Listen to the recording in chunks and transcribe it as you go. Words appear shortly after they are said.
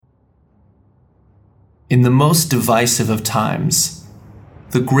In the most divisive of times,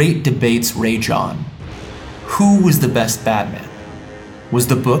 the great debates rage on. Who was the best Batman? Was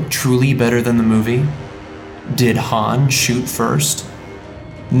the book truly better than the movie? Did Han shoot first?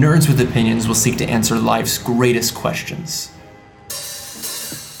 Nerds with Opinions will seek to answer life's greatest questions.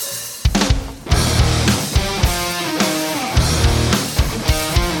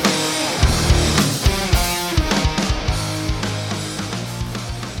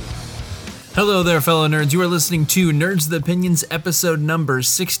 Hello there, fellow nerds. You are listening to Nerds with Opinions, episode number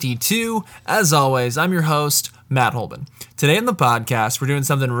 62. As always, I'm your host, Matt Holben. Today on the podcast, we're doing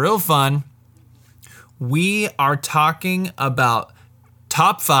something real fun. We are talking about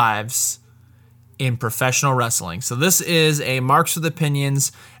top fives in professional wrestling. So this is a Marks with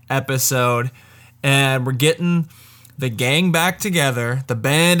Opinions episode, and we're getting the gang back together. The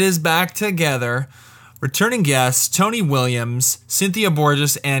band is back together. Returning guests, Tony Williams, Cynthia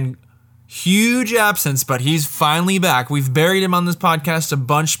Borges, and huge absence, but he's finally back. We've buried him on this podcast a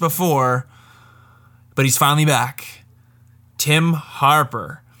bunch before, but he's finally back. Tim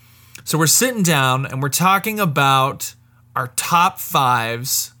Harper. So we're sitting down and we're talking about our top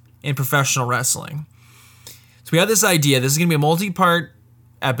fives in professional wrestling. So we had this idea. This is going to be a multi-part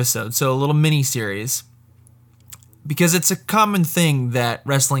episode, so a little mini-series, because it's a common thing that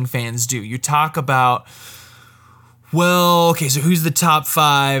wrestling fans do. You talk about, well, okay, so who's the top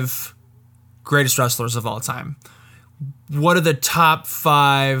five greatest wrestlers of all time? What are the top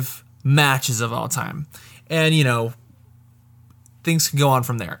five matches of all time? And, you know, things can go on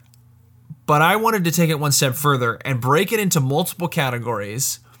from there. But I wanted to take it one step further and break it into multiple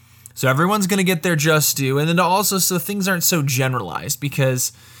categories so everyone's going to get their just due, and then also so things aren't so generalized,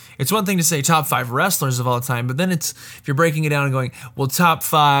 because it's one thing to say top five wrestlers of all time, but then it's, if you're breaking it down and going, well, top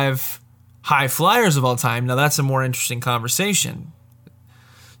five high flyers of all time, now that's a more interesting conversation.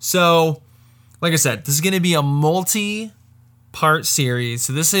 So, like I said, this is going to be a multi-part series.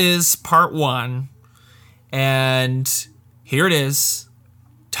 So this is part one. And here it is.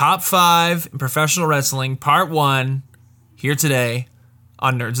 Top five in professional wrestling, part one. Here today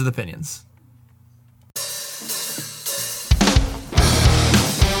on Nerds with Opinions.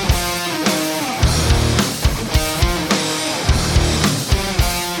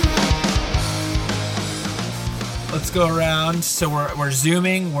 Let's go around. So we're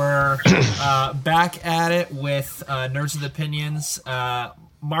zooming. We're back at it with Nerds with Opinions.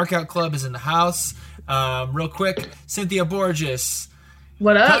 Markout Club is in the house. Real quick, Cynthia Borges,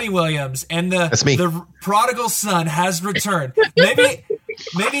 what up? Tony Williams, and the prodigal son has returned. Maybe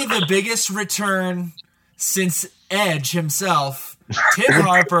the biggest return since Edge himself. Tim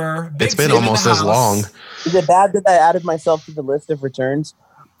Harper. It's been almost as long. Is it bad that I added myself to the list of returns?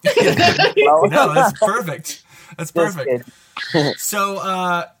 No, that's perfect. That's perfect. So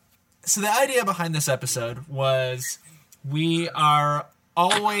the idea behind this episode was we are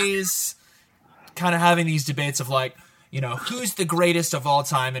always kind of having these debates of, like, you know, who's the greatest of all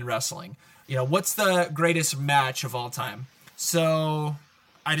time in wrestling? You know, what's the greatest match of all time? So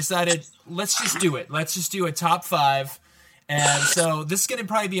I decided, let's just do it. Let's just do a top five. And so this is going to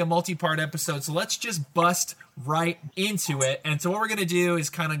probably be a multi-part episode, so let's just bust right into it. And so what we're going to do is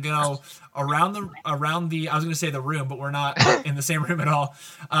kind of go around the I was going to say the room, but we're not in the same room at all.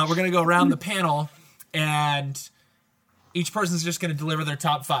 We're going to go around the panel, and each person's just going to deliver their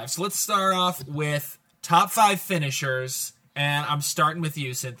top five. So let's start off with top five finishers, and I'm starting with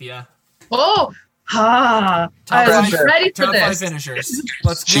you, Cynthia. I was ready for top this. Top five finishers.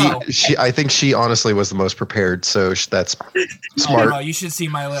 Let's go. I think she honestly was the most prepared, so that's smart. Oh, no, you should see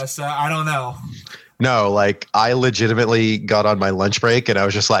my list. I don't know. No, like, I legitimately got on my lunch break and I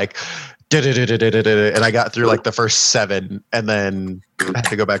was just like, and I got through like the first 7, and then I had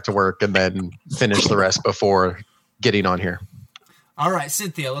to go back to work and then finish the rest before getting on here. All right,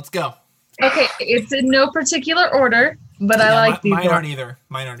 Cynthia, let's go. Okay, it's in no particular order, but I like these. Mine aren't either.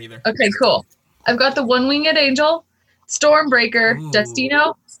 Okay, cool. I've got the One-Winged Angel, Stormbreaker,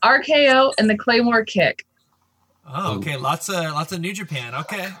 Destino, RKO, and the Claymore Kick. Oh, okay. Lots of New Japan.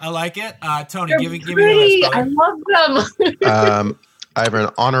 Okay, I like it. Tony, give me your pretty. list, I love them. I have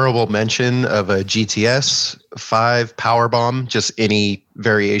an honorable mention of a GTS, 5 Powerbomb, just any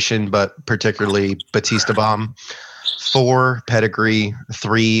variation, but particularly Batista Bomb. 4 Pedigree,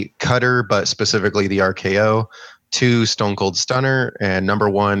 3 Cutter, but specifically the RKO. 2 Stone Cold Stunner, and number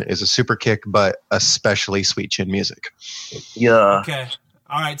 1 is a super kick, but especially sweet chin music. Yeah. Okay.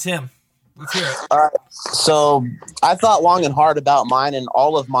 All right, Tim. Let's hear it. All right. So I thought long and hard about mine, and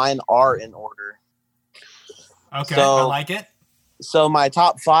all of mine are in order. Okay, so, I like it. So my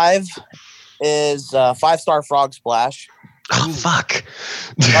top 5 is 5-star Frog Splash. Oh, fuck.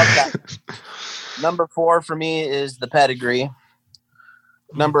 Love that. Number 4 for me is the pedigree.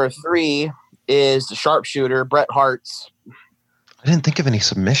 Number 3 is the sharpshooter, Bret Hart's. I didn't think of any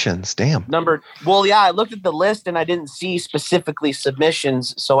submissions. Damn. I looked at the list and I didn't see specifically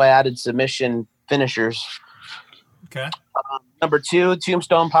submissions, so I added submission finishers. Okay. Number 2,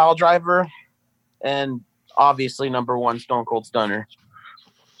 Tombstone Pile Driver, and obviously number 1, Stone Cold Stunner.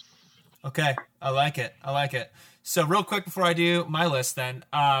 Okay, I like it. So real quick before I do my list, then,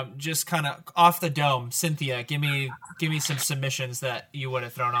 just kind of off the dome, Cynthia, give me some submissions that you would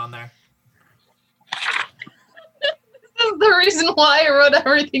have thrown on there. This is the reason why I wrote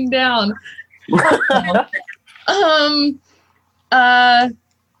everything down.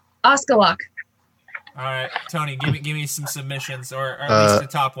 Oskalok. All right, Tony, give me some submissions, or at least the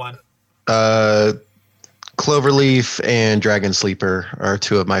top one. Cloverleaf and Dragon Sleeper are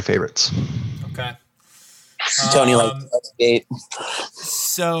 2 of my favorites. Okay. Tony likes skate.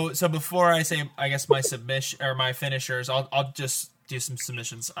 So before I say, I guess, my submission or my finishers, I'll just do some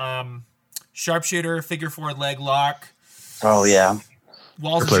submissions. Sharpshooter, figure 4 leg lock. Oh yeah.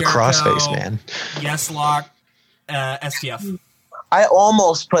 Walls of Play Jericho, crossface, man. Yes lock, STF. I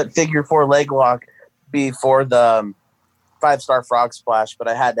almost put figure 4 leg lock before the 5-star frog splash, but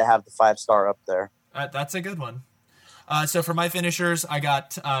I had to have the 5-star up there. That's a good one. So for my finishers, I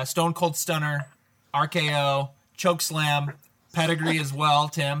got Stone Cold Stunner, RKO, Choke Slam, Pedigree as well,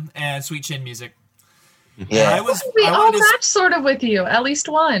 Tim, and Sweet Chin Music. Yeah, we all match sort of with you, at least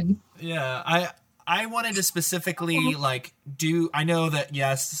one. Yeah, I wanted to specifically I know that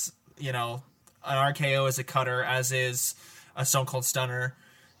yes, an RKO is a cutter, as is a Stone Cold Stunner,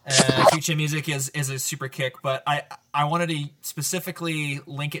 and Sweet Chin Music is a super kick, but I wanted to specifically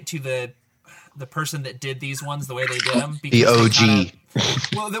link it to the person that did these ones the way they did them. The OG.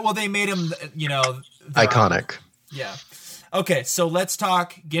 Well, they made them, iconic. Yeah. Okay, so let's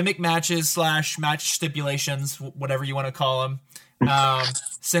talk gimmick matches / match stipulations, whatever you want to call them.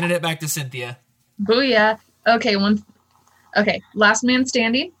 Sending it back to Cynthia. Booyah. Okay, last man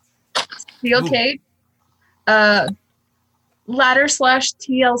standing. Steel cage. Ladder /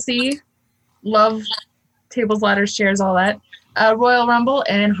 TLC. Love tables, ladders, chairs, all that. Royal Rumble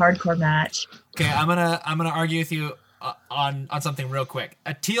and hardcore match. Okay, I'm gonna argue with you on something real quick.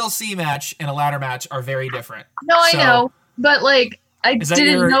 A TLC match and a ladder match are very different. No, I know, but I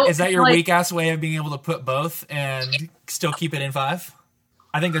didn't know. Is that your weak ass way of being able to put both and still keep it in 5?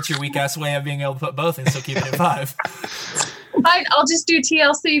 I think that's your weak ass way of being able to put both and still keep it in 5. Fine, I'll just do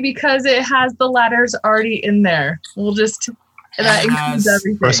TLC because it has the ladders already in there. We'll just that includes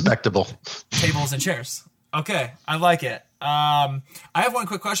everything. Respectable. Tables and chairs. Okay, I like it. I have one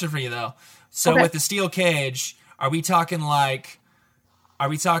quick question for you though. So with the steel cage, are we talking like a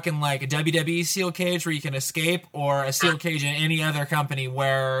WWE steel cage where you can escape, or a steel cage in any other company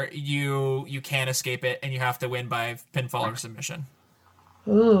where you can't escape it and you have to win by pinfall or submission?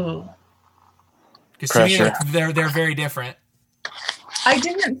 Ooh. Because to me, they're very different. I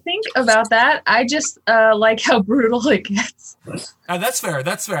didn't think about that. I just like how brutal it gets. That's fair.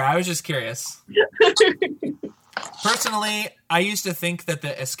 I was just curious. Personally, I used to think that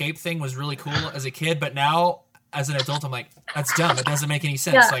the escape thing was really cool as a kid, but now as an adult, I'm like, that's dumb. It doesn't make any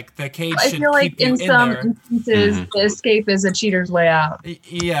sense. Yeah. Like the cage I should feel like keep you in some there. instances, the escape is a cheater's way out.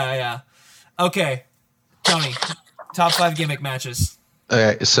 Yeah. Okay, Tony, top 5 gimmick matches.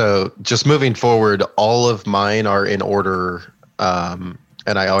 Okay, so just moving forward, all of mine are in order, and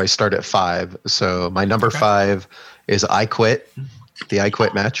I always start at 5. So my number 5 is I Quit, the I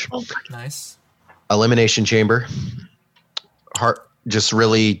Quit match. Nice. Elimination Chamber. Just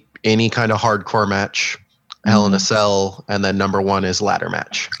really any kind of hardcore match. Hell in a Cell, and then number 1 is ladder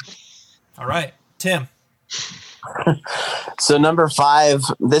match. All right, Tim. So number 5,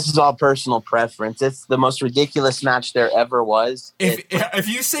 this is all personal preference. It's the most ridiculous match there ever was. If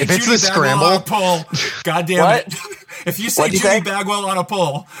you say it's Judy the Bagwell on a pole, God damn it. If you say Judy Bagwell on a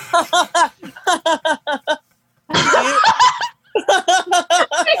pole.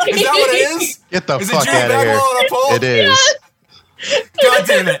 Is that what it is? Get the is fuck it Judy out of here. Bagwell on a pole? It is. God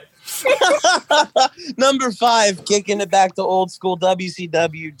damn it. Number 5, kicking it back to old school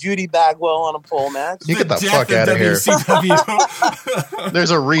WCW, Judy Bagwell on a pole match. You get the fuck out of here. There's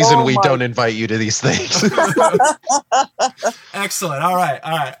a reason we don't invite you to these things. Excellent. All right.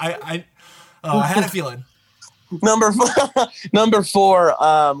 I had a feeling. Number 4,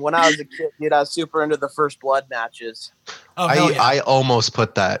 when I was a kid, dude, I was super into the First Blood matches. Oh, hell yeah. I almost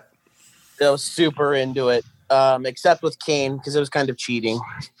put that. I was super into it, except with Kane, because it was kind of cheating.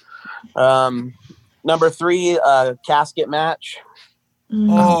 Number 3, casket match.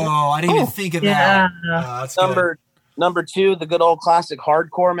 Oh, I didn't even think of that. That's Number Number 2, the good old classic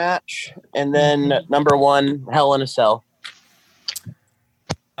hardcore match, and then number 1, Hell in a Cell.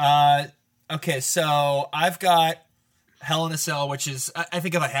 Okay, so I've got Hell in a Cell, which is, I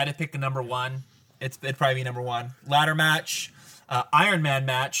think if I had to pick a number 1, it'd probably be number 1. Ladder match, Iron Man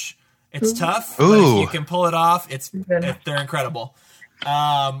match. It's tough, but if you can pull it off, they're incredible.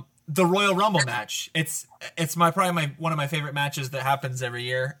 The Royal Rumble match. It's probably one of my favorite matches that happens every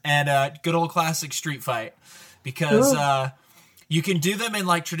year, and good old classic street fight, because you can do them in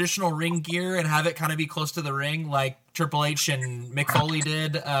like traditional ring gear and have it kind of be close to the ring, like Triple H and Mick Foley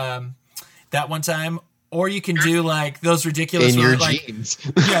did that one time. Or you can do like those ridiculous in your like, jeans.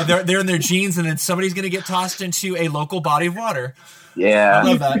 Yeah, they're in their jeans, and then somebody's gonna get tossed into a local body of water. Yeah, I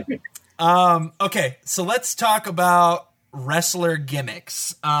love that. Okay, so let's talk about wrestler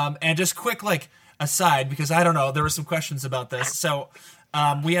gimmicks. And just quick like aside, because I don't know, there were some questions about this. So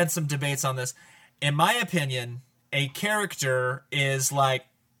we had some debates on this. In my opinion, a character is like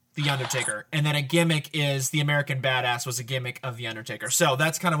The Undertaker, and then a gimmick is the American Badass was a gimmick of The Undertaker. So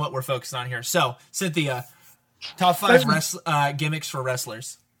that's kind of what we're focused on here. So, Cynthia, top 5 gimmicks for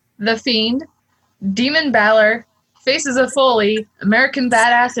wrestlers. The Fiend, Demon Balor, Faces of Foley, American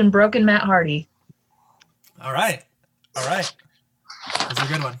Badass, and Broken Matt Hardy. All right. That's a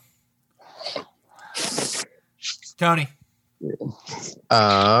good one. Tony.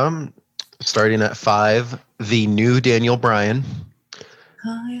 Starting at 5, the new Daniel Bryan.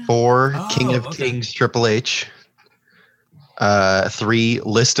 4, King of Kings, Triple H. 3,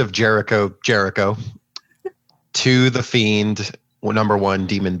 List of Jericho. 2, The Fiend. Number 1,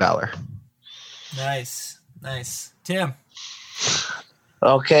 Demon Balor. Nice. Tim.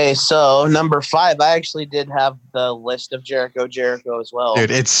 Okay, so number 5, I actually did have the List of Jericho as well.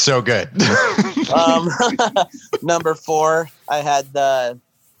 Dude, it's so good. Number 4, I had the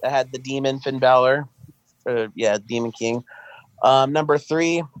Demon Finn Balor. Demon King. Number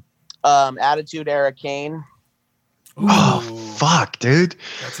 3, Attitude Era Kane. Ooh. Oh, fuck, dude.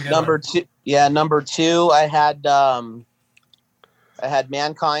 That's a good Number one. 2, yeah, number 2, I had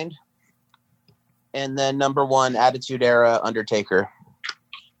Mankind. And then number 1, Attitude Era Undertaker.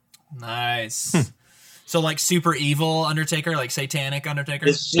 Nice. So like super evil Undertaker, like satanic Undertaker?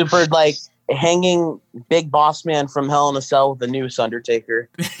 It's super like hanging Big Boss Man from Hell in a Cell with the noose Undertaker.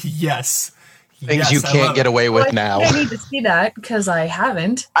 Yes. Things you can't get away with now. I need to see that because I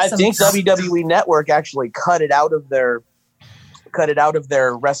haven't. I think WWE Network actually cut it out of their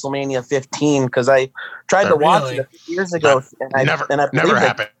WrestleMania 15 because I tried to watch it a few years ago and I never believe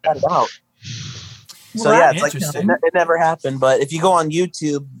happened. they cut it out. So Well, yeah, it's like interesting. it never happened. But if you go on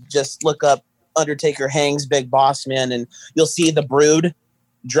YouTube, just look up Undertaker hangs Big Boss Man, and you'll see the Brood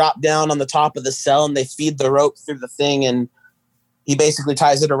drop down on the top of the cell, and they feed the rope through the thing, and he basically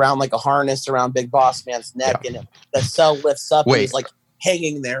ties it around like a harness around Big Boss Man's neck, and the cell lifts up, and he's like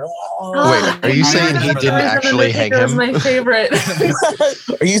hanging there. Wait, are you saying he didn't actually hang That was him? my favorite.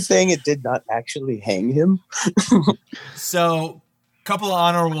 Are you saying it did not actually hang him? So, couple of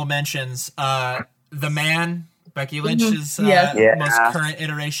honorable mentions. The Man, Becky Lynch's Yes. most current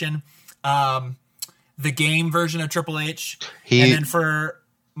iteration. The Game version of Triple H. He- And then for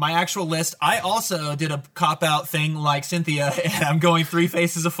my actual list, I also did a cop-out thing like Cynthia, and I'm going 3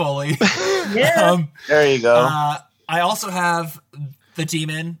 Faces of Foley. Yeah. There you go. I also have the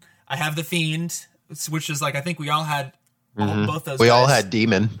Demon. I have the Fiend, which is like, I think we all had both those We all guys. had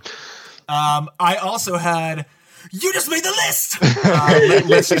Demon. I also had, you just made the list!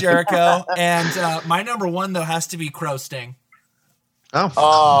 List Jericho. And my number 1, though, has to be Crow Sting.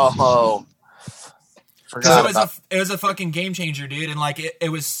 Oh. Because it was a fucking game changer, dude. And like, it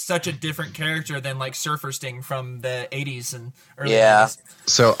was such a different character than like Surfer Sting from the 80s and early 90s.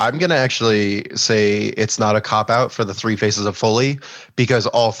 So I'm going to actually say it's not a cop-out for the 3 Faces of Foley because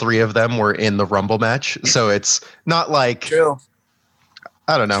all 3 of them were in the Rumble match. So it's not like... True.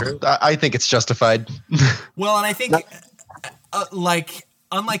 I don't know. I think it's justified. Well, and I think, like,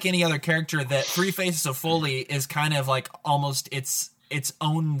 unlike any other character, that 3 Faces of Foley is kind of like almost its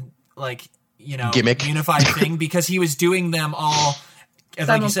own, like, you know, gimmick, unified thing, because he was doing them all,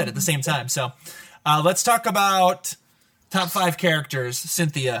 like you said, at the same time. So let's talk about top 5 characters.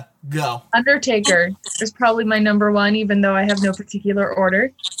 Cynthia, go. Undertaker is probably my number 1, even though I have no particular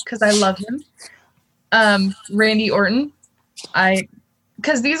order because I love him. Randy Orton,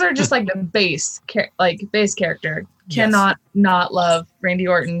 because these are just like the base character. Cannot not love Randy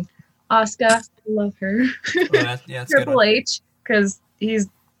Orton. Asuka, love her. Yeah, it's a good Triple one. H, because he's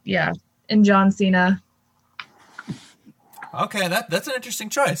and John Cena. Okay, that's an interesting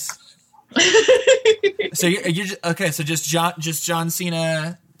choice. So you're okay. So just John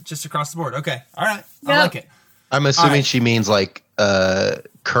Cena, just across the board. Okay, all right, I Yep. like it. I'm assuming right. she means like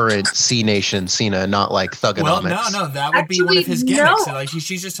current C Nation Cena, not like Well, Thugonomics. no, that would be one of his Actually, gimmicks. no. Like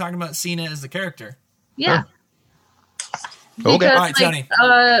she's just talking about Cena as the character. Yeah. Okay. Because All right, Tony.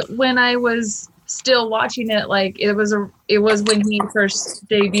 when I was still watching it, like it was when he first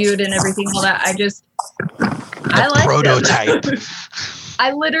debuted and everything, all that. I liked Prototype. him.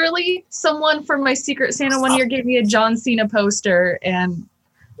 I literally, someone from my Secret Santa one year gave me a John Cena poster, and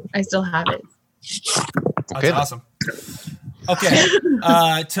I still have it. That's awesome. Okay,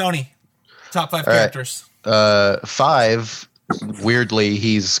 Tony, top 5 characters. Right. 5. Weirdly,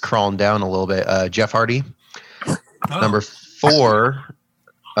 he's crawling down a little bit. Jeff Hardy. Number 4,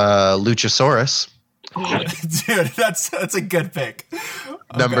 Luchasaurus. Dude, that's a good pick. Okay.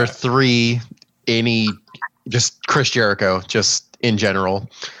 Number 3, just Chris Jericho, just in general.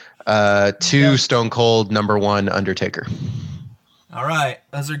 2, Stone Cold. Number 1, Undertaker. All right,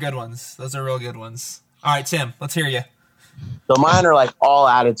 those are good ones. Those are real good ones. All right, Tim, let's hear you. So mine are like all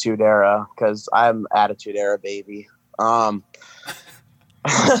Attitude Era because I'm Attitude Era baby. Number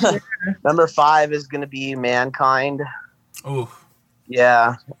 5 is going to be Mankind. Ooh.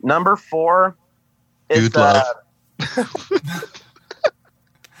 Yeah. Number 4 is Dude Love.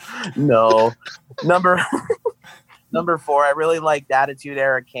 No. Number 4, I really liked Attitude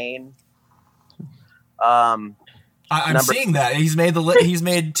Era Kane. I'm seeing that he's made he's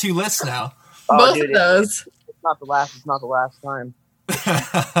made 2 lists now. Both of those. It's not the last time.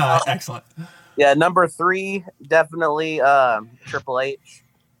 Excellent. Yeah, number 3, definitely Triple H.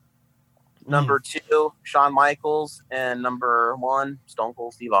 Number 2, Shawn Michaels, and number 1, Stone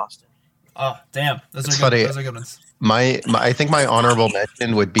Cold Steve Austin. Oh, damn. Those are funny. good. Those are good ones. I think my honorable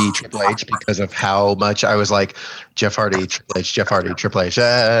mention would be Triple H because of how much I was like Jeff Hardy, Triple H, Jeff Hardy, Triple H.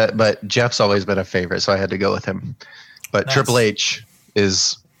 But Jeff's always been a favorite, so I had to go with him. But Nice. Triple H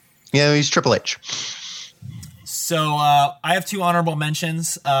is, he's Triple H. So I have 2 honorable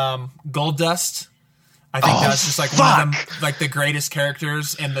mentions. Gold Dust. I think that's just like one of them, like the greatest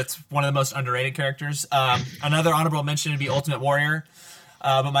characters, and that's one of the most underrated characters. Another honorable mention would be Ultimate Warrior.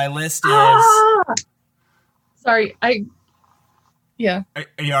 But my list is. Sorry, yeah. Are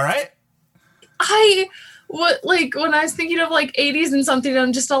you all right? When I was thinking of like 80s and something,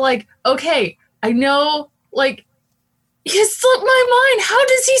 I'm just all like, okay, I know, like, he slipped my mind. How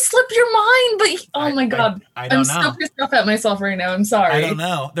does he slip your mind? But oh my god, I don't know. I'm so pissed off at myself right now. I'm sorry. I don't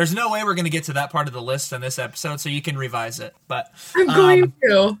know. There's no way we're going to get to that part of the list in this episode, so you can revise it. But I'm going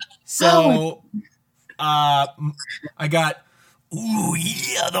to. So, I got. Ooh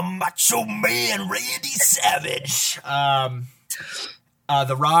yeah, the Macho Man Randy Savage.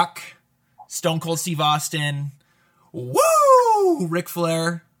 The Rock, Stone Cold Steve Austin, woo, Ric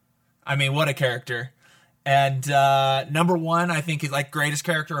Flair. I mean, what a character. And number 1, I think, is like greatest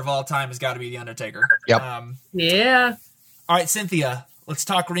character of all time has got to be The Undertaker. Yep. Yeah. All right, Cynthia, let's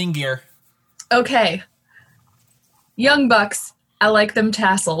talk ring gear. Okay. Young Bucks. I like them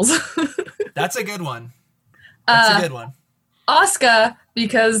tassels. That's a good one. That's a good one. Asuka,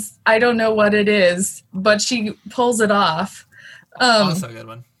 because I don't know what it is, but she pulls it off. Also a good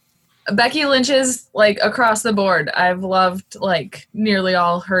one. Becky Lynch's, like, across the board. I've loved, like, nearly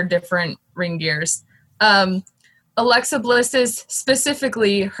all her different ring gears. Alexa Bliss's,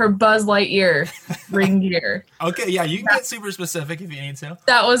 specifically her Buzz Lightyear ring gear. Okay, yeah, you can get super specific if you need to.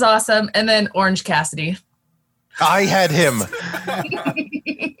 That was awesome. And then Orange Cassidy. I had him.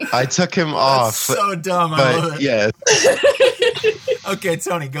 I took him off. So dumb. I love it. Yeah. Okay,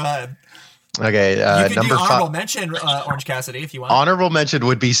 Tony, go ahead. Okay, You can number do honorable 5. mention Orange Cassidy if you want. Honorable mention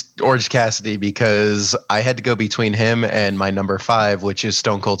would be Orange Cassidy because I had to go between him and my number 5, which is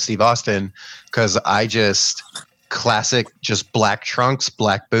Stone Cold Steve Austin, because classic, just black trunks,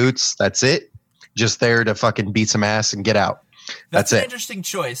 black boots. That's it. Just there to fucking beat some ass and get out. That's an it. interesting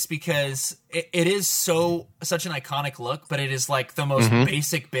choice because it is such an iconic look, but it is like the most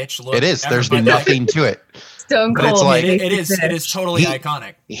basic bitch look. It is. Ever, There's but nothing to it. Stone But it's Cold. like- it is totally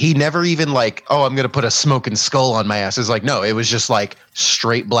iconic. He never even like, oh, I'm going to put a smoking skull on my ass. It's like, no, it was just like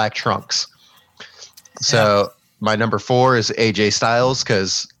straight black trunks. So my number 4 is AJ Styles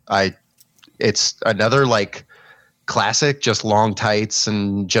because it's another like classic, just long tights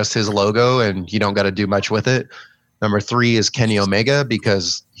and just his logo, and you don't got to do much with it. Number 3 is Kenny Omega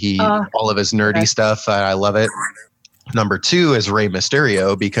because all of his nerdy stuff. I love it. Number 2 is Rey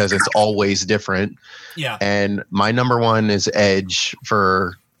Mysterio because it's always different. Yeah. And my number 1 is Edge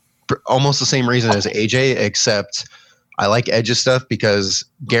for almost the same reason as AJ, except I like Edge's stuff because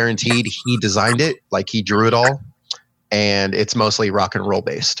guaranteed he designed it, like he drew it all, and it's mostly rock and roll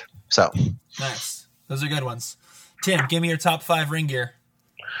based. So Nice. Those are good ones. Tim, give me your top 5 ring gear.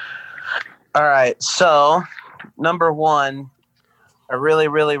 All right, so number one, I really,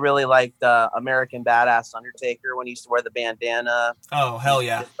 really, really liked American Badass Undertaker when he used to wear the bandana. Oh, hell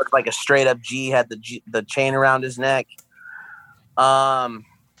yeah. Looked like a straight up G, had the chain around his neck. Number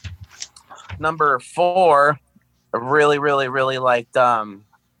four, I really, really, really liked. I'm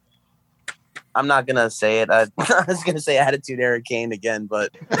not gonna say it. I was gonna say Attitude Era Kane again,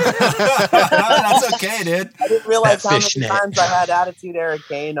 but that's okay, dude. I didn't realize how many times I had Attitude Era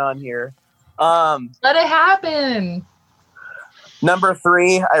Kane on here. Let it happen. Number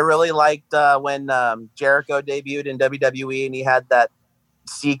three, I really liked when Jericho debuted in WWE and he had that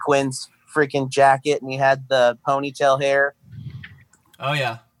sequins freaking jacket and he had the ponytail hair. Oh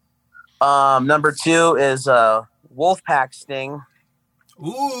yeah. Number two is Wolfpack Sting.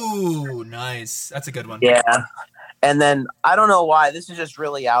 Ooh, nice. That's a good one. Yeah. And then I don't know why this is just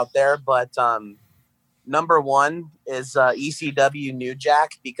really out there, but number one is ECW New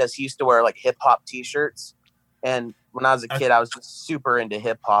Jack because he used to wear like hip hop t-shirts. And when I was a kid, I was just super into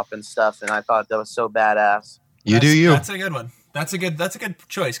hip hop and stuff, and I thought that was so badass. That's a good one. That's a good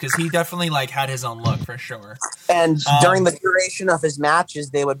choice because he definitely like had his own look for sure. And during the duration of his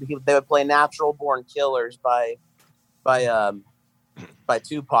matches, they would play "Natural Born Killers" by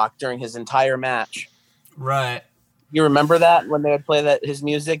Tupac during his entire match. Right. You remember that when they would play his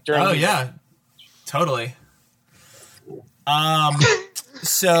music during? Oh yeah, totally.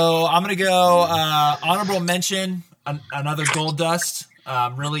 So I'm gonna go honorable mention another Gold Dust,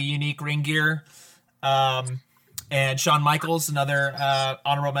 really unique ring gear, and Shawn Michaels another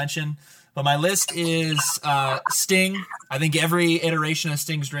honorable mention. But my list is Sting. I think every iteration of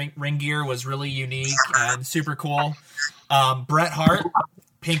Sting's ring gear was really unique and super cool. Bret Hart,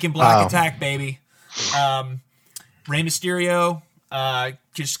 pink and black attack, baby. Rey Mysterio,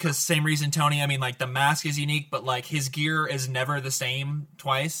 just because same reason, Tony. I mean, like the mask is unique, but like his gear is never the same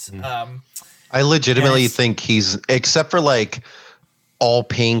twice. I legitimately think he's, except for like all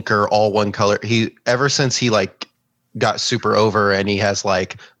pink or all one color, ever since he like got super over and he has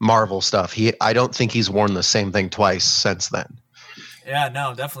like Marvel stuff, I don't think he's worn the same thing twice since then. Yeah,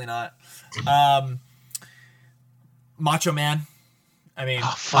 no, definitely not. Macho Man. I mean,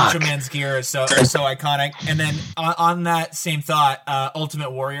 Macho Man's gear is so iconic. And then on that same thought,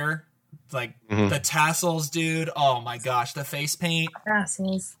 Ultimate Warrior, like the tassels, dude. Oh my gosh, the face paint.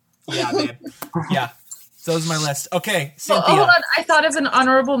 Tassels. Yeah, babe. Yeah. So those are my list. Okay, Cynthia. Hold on. I thought of an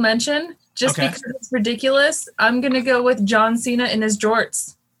honorable mention just because it's ridiculous. I'm going to go with John Cena in his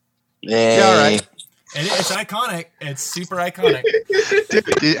jorts. Yeah, all right. It's iconic. It's super iconic.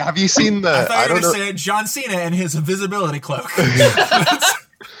 Dude, have you seen the... I thought you were going to say John Cena and his invisibility cloak.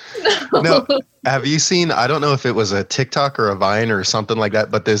 No. Have you seen, I don't know if it was a TikTok or a Vine or something like that,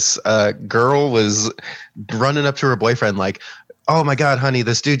 but this girl was running up to her boyfriend like, oh my God, honey,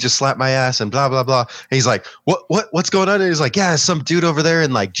 this dude just slapped my ass and blah, blah, blah. And he's like, what's going on? And he's like, yeah, some dude over there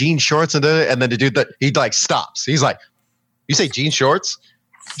in like jean shorts. And then the dude he like stops. He's like, you say jean shorts?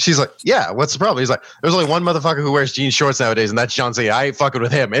 She's like, yeah, what's the problem? He's like, there's only one motherfucker who wears jean shorts nowadays, and that's John Cena. I ain't fucking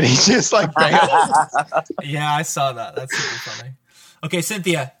with him. And he's just like, yeah, I saw that. That's super funny. Okay,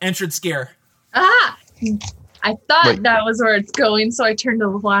 Cynthia, entrance gear. I thought that was where it's going, so I turned to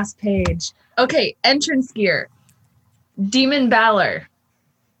the last page. Okay, entrance gear. Demon Balor.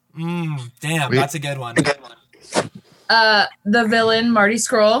 Damn, that's a good one. The villain, Marty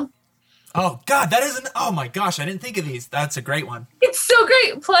Scurll. Oh, God, that isn't... Oh, my gosh, I didn't think of these. That's a great one. It's so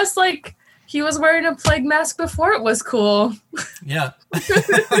great. Plus, like, he was wearing a plague mask before it was cool. Yeah.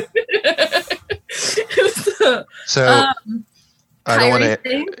 So, I don't want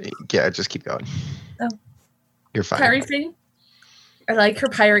to... Yeah, just keep going. Oh. You're fine. Kyrie Sane. I like her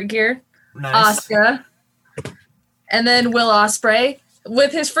pirate gear. Nice. Asuka. And then Will Ospreay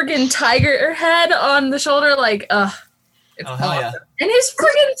with his freaking tiger head on the shoulder, like, it's hell awesome. yeah. And his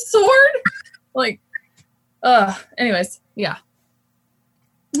freaking sword, like, anyways, yeah.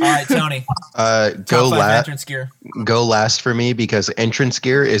 All right, Tony. Go last. Entrance gear. Go last for me because entrance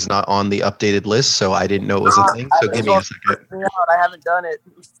gear is not on the updated list, so I didn't know it was a thing. So give me a second. I haven't done it.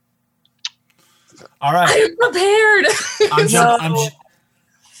 All right. I'm prepared. It's not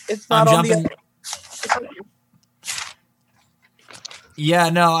on jumping. the. Yeah,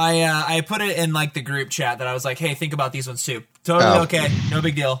 no, I put it in like the group chat that I was like, hey, think about these ones too. Totally okay, no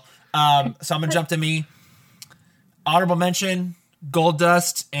big deal. So I'm gonna jump to me. Honorable mention: Gold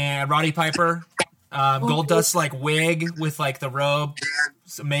Dust and Roddy Piper. Gold Dust like wig with like the robe,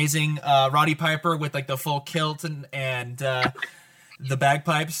 it's amazing. Roddy Piper with like the full kilt and the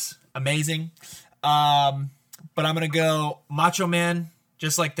bagpipes, amazing. But I'm gonna go Macho Man.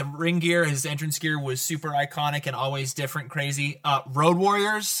 Just like the ring gear, his entrance gear was super iconic and always different, crazy. Road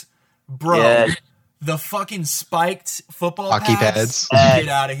Warriors, bro. Yeah. the fucking spiked football Hockey pads. Get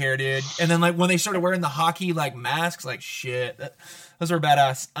out of here, dude. And then like when they started wearing the hockey like masks, like shit, those were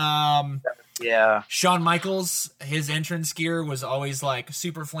badass. Yeah. Shawn Michaels, his entrance gear was always like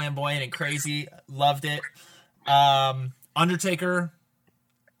super flamboyant and crazy. Loved it. Undertaker,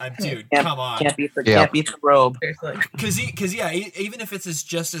 dude, come on. Can't beat the robe. Because even if it's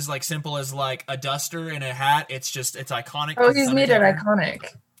just as like simple as like a duster and a hat, it's iconic. Oh, he's made it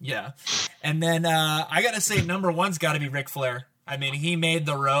iconic. Yeah. And then I gotta say number one's got to be Ric Flair. I mean, he made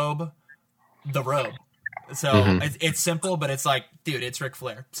the robe. So it's simple, but it's like, dude, it's Ric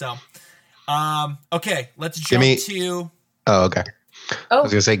Flair. So, okay, let's jump to. Oh, okay. I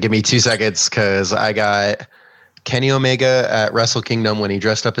was gonna say, give me 2 seconds because I got Kenny Omega at Wrestle Kingdom when he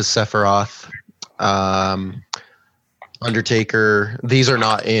dressed up as Sephiroth. Undertaker. These are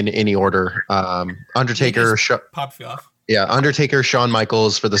not in any order. Undertaker. Pop you off. Yeah, Undertaker, Shawn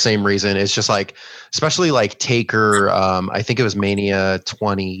Michaels for the same reason. It's just like, especially like Taker. I think it was Mania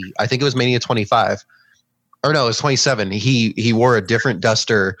 20. I think it was Mania 25. Or no, it was 27. He wore a different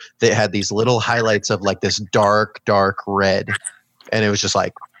duster that had these little highlights of like this dark red, and it was just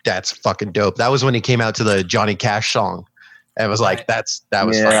like, that's fucking dope. That was when he came out to the Johnny Cash song, and it was like, that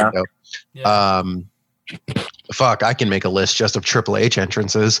was fucking dope. Yeah. Fuck, I can make a list just of Triple H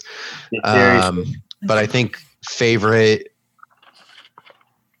entrances. But I think favorite,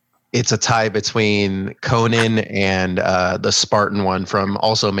 it's a tie between Conan and the Spartan one from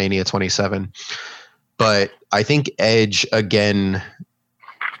also Mania 27. But I think Edge again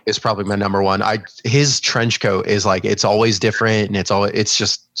is probably my number one. His trench coat is like, it's always different and it's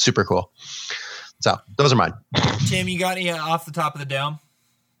just super cool. So those are mine. Tim, you got any off the top of the dome?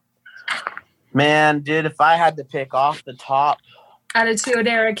 Man, dude, if I had to pick off the top, Attitude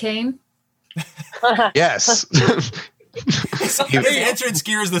Era Kane. Yes. His entrance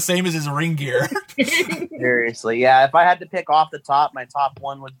gear is the same as his ring gear. Seriously, yeah. If I had to pick off the top, my top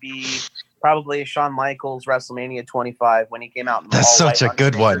one would be probably Shawn Michaels WrestleMania 25 when he came out. That's such a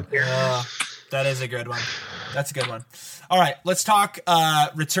good one. That is a good one. That's a good one. All right, let's talk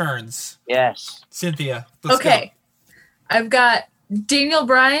returns. Yes, Cynthia. Let's go. I've got Daniel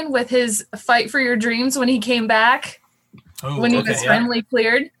Bryan with his Fight for Your Dreams when he came back. When he was finally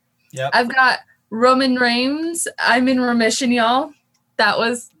cleared. Yep. I've got Roman Reigns. I'm in remission, y'all.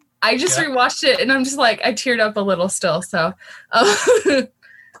 I just rewatched it and I'm just like, I teared up a little still. So,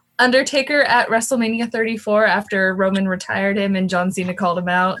 Undertaker at WrestleMania 34 after Roman retired him and John Cena called him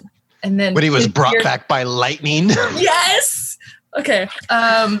out. And then when he was brought back by lightning. Yes. Okay.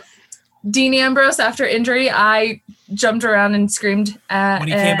 Dean Ambrose after injury, I jumped around and screamed when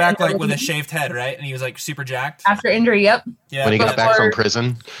he came back like with a shaved head, right? And he was like super jacked after injury. Yep. Yeah. When he got back from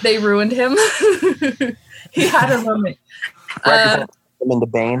prison, they ruined him. He had a moment. Him into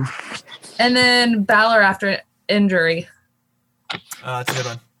Bane. And then Balor after injury. That's a good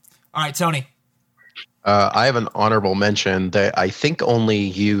one. All right, Tony. I have an honorable mention that I think only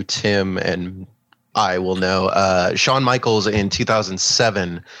you, Tim, and I will know. Shawn Michaels in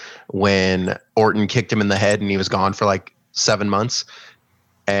 2007 when Orton kicked him in the head and he was gone for like 7 months.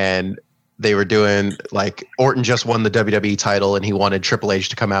 And they were doing like Orton just won the WWE title and he wanted Triple H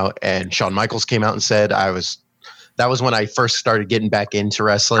to come out, and Shawn Michaels came out and said, that was when I first started getting back into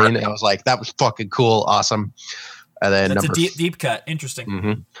wrestling. And I was like, that was fucking cool. Awesome. And then that's a deep cut. Interesting.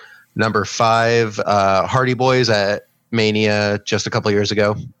 Mm-hmm. Number 5, Hardy Boys at Mania just a couple of years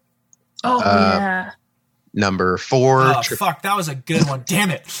ago. Oh, yeah. Number 4. Oh, fuck. That was a good one. Damn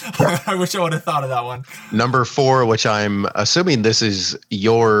it. I wish I would have thought of that one. Number 4, which I'm assuming this is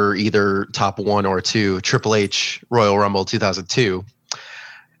your either top 1 or 2, Triple H Royal Rumble 2002.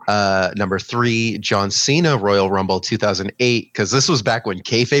 Number 3, John Cena Royal Rumble 2008, because this was back when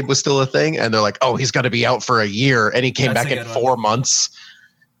kayfabe was still a thing, and they're like, oh, he's going to be out for a year, and he came back in 4 months.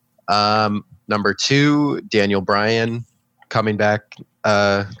 Number 2, Daniel Bryan coming back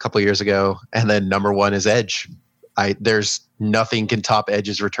a couple of years ago, and then number 1 is Edge. There's nothing can top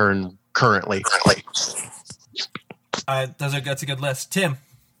Edge's return currently. That's a good list. Tim.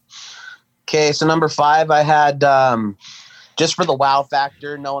 Okay, so number 5, I had just for the wow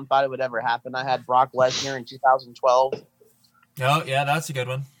factor, no one thought it would ever happen. I had Brock Lesnar in 2012. Oh yeah, that's a good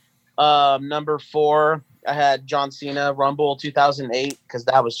one. Number 4, I had John Cena Rumble 2008 because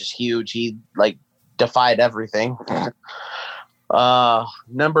that was just huge. He like defied everything.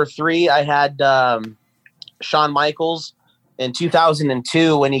 Number 3, I had Shawn Michaels in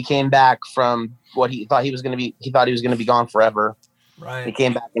 2002 when he came back from what he thought he was going to be. He thought he was going to be gone forever. Right. He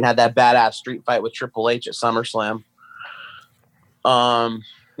came back and had that badass street fight with Triple H at SummerSlam.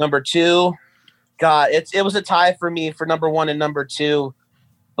 Number 2, God, it was a tie for me for number 1 and number 2.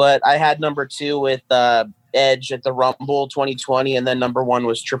 But I had number 2 with Edge at the Rumble 2020, and then number 1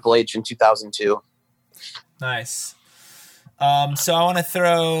 was Triple H in 2002. Nice. So I want to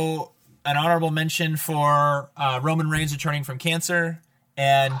throw an honorable mention for Roman Reigns returning from cancer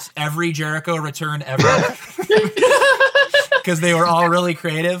and every Jericho return ever. Because they were all really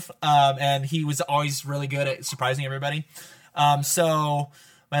creative, and he was always really good at surprising everybody. So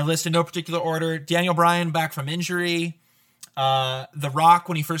my list in no particular order: Daniel Bryan back from injury, The Rock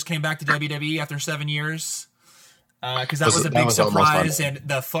when he first came back to WWE after 7 years, because that was a big surprise, and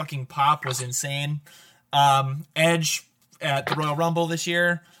the fucking pop was insane. Edge at the Royal Rumble this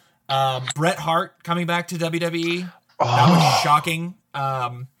year. Bret Hart coming back to WWE. That was shocking.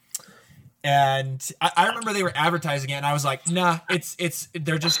 And I remember they were advertising it, and I was like, nah,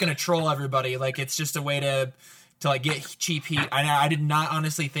 they're just gonna troll everybody. Like, it's just a way to like get cheap heat. I did not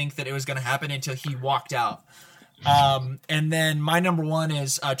honestly think that it was gonna happen until he walked out. And then my number 1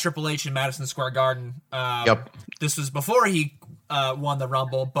 is Triple H in Madison Square Garden. Yep. This was before he won the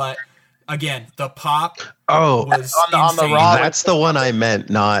Rumble, but again, the pop was on the Raw. That's the one I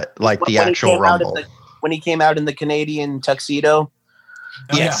meant, not like the actual Rumble. When he came out in the Canadian tuxedo.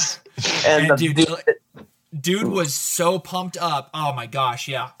 Yes. Yeah. And dude was so pumped up. Oh my gosh,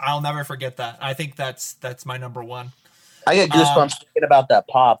 yeah. I'll never forget that. I think that's my number 1. I get goosebumps thinking about that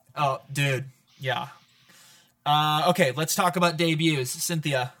pop. Oh, dude. Yeah. Okay, let's talk about debuts.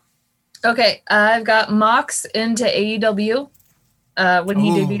 Cynthia. Okay, I've got Mox into AEW when he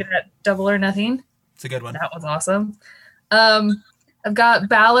debuted at Double or Nothing. It's a good one. That was awesome. I've got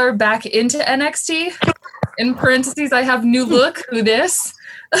Balor back into NXT. In parentheses, I have new look. Who this?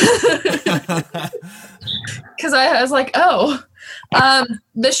 Because I was like,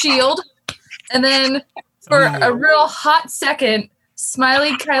 the Shield. And then for a real hot second,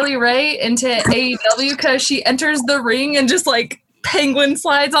 Smiley Kylie Ray into AEW because she enters the ring and just like penguin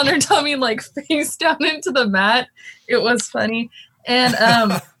slides on her tummy and like face down into the mat. It was funny. And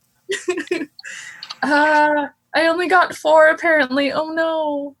I only got 4 apparently. Oh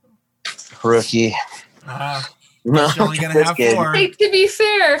no. Rookie. You're only gonna have 4. Hey, to be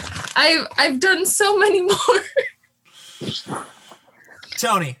fair, I've done so many more.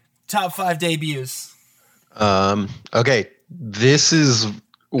 Tony, top 5 debuts. Okay, this is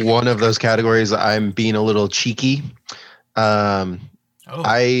one of those categories I'm being a little cheeky. I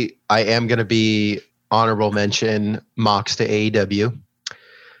am gonna be honorable mention Mox to AEW.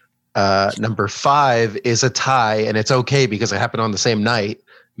 Number 5 is a tie, and it's okay because it happened on the same night.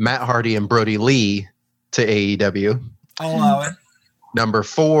 Matt Hardy and Brody Lee to AEW. I'll allow it. Number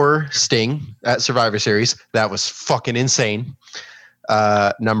 4, Sting at Survivor Series. That was fucking insane.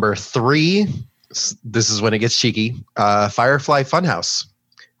 Number 3, this is when it gets cheeky. Firefly Funhouse,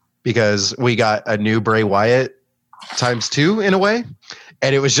 because we got a new Bray Wyatt ×2 in a way.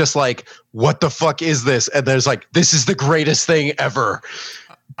 And it was just like, what the fuck is this? And there's like, this is the greatest thing ever.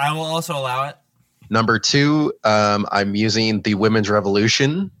 I will also allow it. Number 2, I'm using the Women's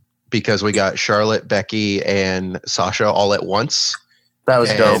Revolution because we got Charlotte, Becky, and Sasha all at once. That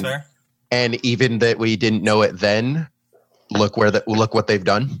was dope. And even that we didn't know it then, look what they've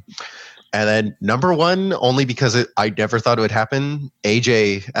done. And then number 1, only because I never thought it would happen,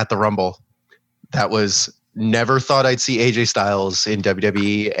 AJ at the Rumble. That was, never thought I'd see AJ Styles in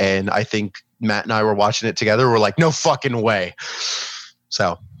WWE, and I think Matt and I were watching it together. We're like, no fucking way.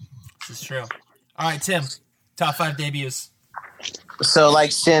 So. This is true. All right, Tim, top 5 debuts. So,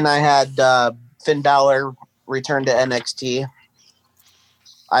 like Sin, I had Finn Balor return to NXT.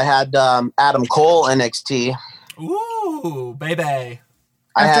 I had Adam Cole NXT. Ooh, baby.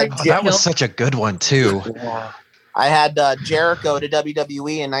 That was such a good one too. Yeah. I had Jericho to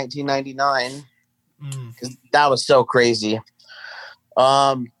WWE in 1999. That was so crazy.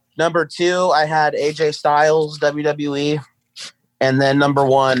 Number 2, I had AJ Styles WWE, and then number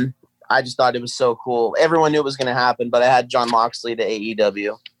 1, I just thought it was so cool. Everyone knew it was going to happen, but I had Jon Moxley to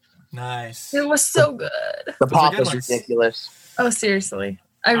AEW. Nice. It was so good. The pop was ridiculous. Oh, seriously.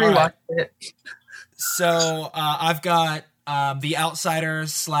 I rewatched it. So I've got the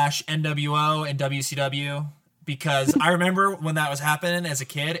Outsiders / NWO and WCW, because I remember when that was happening as a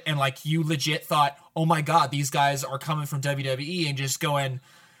kid, and like you legit thought, oh my God, these guys are coming from WWE, and just going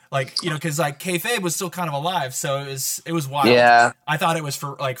like, you know, because like kayfabe was still kind of alive, so it was wild. Yeah, I thought it was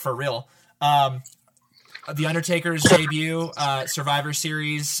for real. The Undertaker's debut, Survivor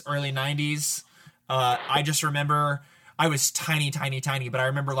Series, early 90s. I just remember I was tiny, but I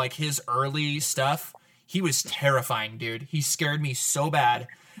remember like his early stuff. He was terrifying, dude. He scared me so bad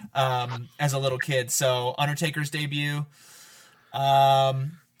as a little kid. So Undertaker's debut,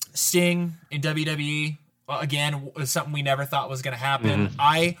 Sting in WWE. again, was something we never thought was going to happen.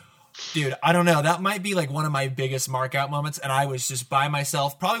 Dude, I don't know. That might be like one of my biggest mark out moments. And I was just by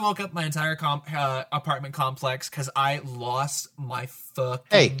myself. Probably woke up my entire apartment complex because I lost my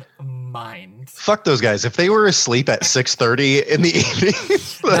fucking mind. Fuck those guys. If they were asleep at 6:30 in the evening.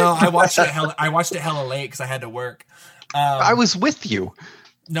 No, I watched it hella late because I had to work. I was with you.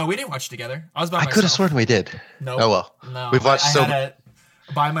 No, we didn't watch together. I was by myself. I could have sworn we did. No. Oh well. No. We've watched I had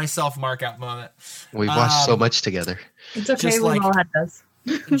a by myself mark out moment. We've watched so much together. It's okay. We've all had those.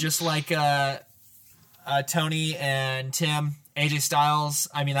 Just like Tony and Tim, AJ Styles.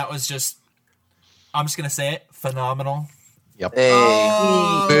 I mean, that was just, I'm just going to say it, phenomenal. Yep. Hey.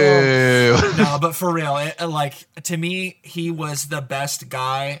 Oh. No, but for real, to me, he was the best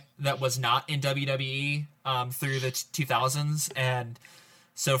guy that was not in WWE through the 2000s. And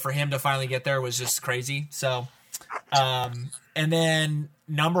so for him to finally get there was just crazy. So, and then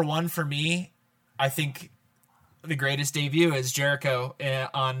number one for me, I think, the greatest debut is Jericho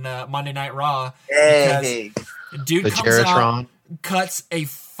on Monday Night Raw. Hey. Dude The comes Jeritron. out, cuts a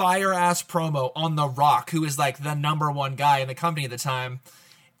fire-ass promo on The Rock, who is like the number one guy in the company at the time.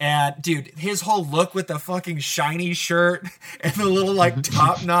 And, dude, his whole look with the fucking shiny shirt and the little, like,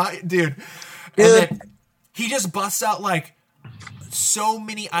 top knot, dude. And then he just busts out, like, so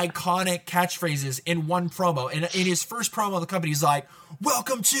many iconic catchphrases in one promo. And in his first promo of the company, he's like,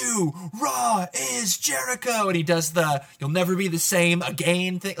 "Welcome to Raw is Jericho." And he does the "you'll never be the same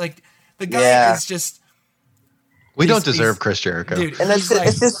again" thing. Like, the guy is just... We don't deserve Chris Jericho. Dude, And it's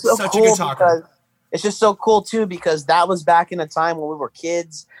just so such cool a good talker. because it's just so cool too because that was back in a time when we were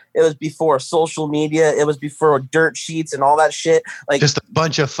kids. It was before social media. It was before dirt sheets and all that shit. Like just a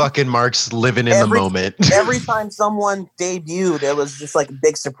bunch of fucking marks living in the moment. Every time someone debuted, it was just like a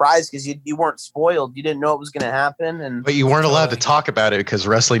big surprise because you weren't spoiled. You didn't know it was going to happen, But you weren't allowed to talk about it because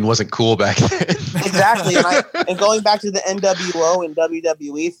wrestling wasn't cool back then. Exactly. And going back to the NWO and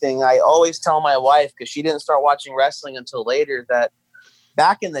WWE thing, I always tell my wife, because she didn't start watching wrestling until later, that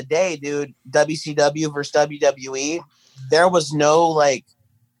back in the day, dude, WCW versus WWE, there was no like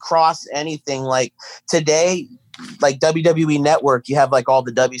cross anything. Like today, like WWE Network, you have like all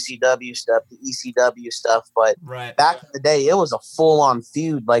the WCW stuff, the ECW stuff, but back in the day, it was a full-on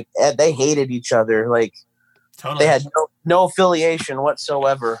feud. Like they hated each other. Like they had no affiliation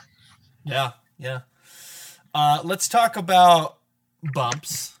whatsoever. Yeah. Let's talk about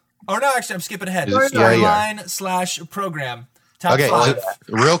bumps. Oh no, actually, I'm skipping ahead. Storyline / program. Top 5.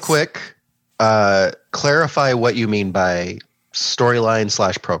 Real quick, clarify what you mean by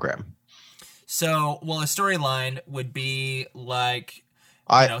storyline / program. So, well, a storyline would be like,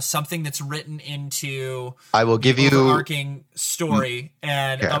 something that's written into I will give you overarching story,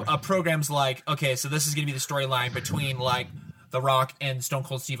 and a program's like, okay, so this is going to be the storyline between like The Rock and Stone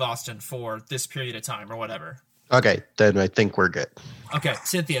Cold Steve Austin for this period of time or whatever. Okay, then I think we're good. Okay,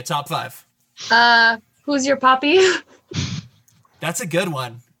 Cynthia, top 5. Who's your poppy? That's a good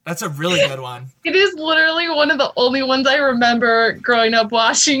one. That's a really good one. It is literally one of the only ones I remember growing up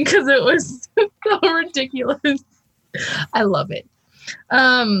watching because it was so ridiculous. I love it.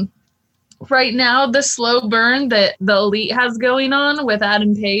 Right now, the slow burn that the Elite has going on with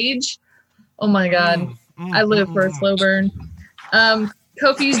Adam Page. Oh my God. I live for a slow burn.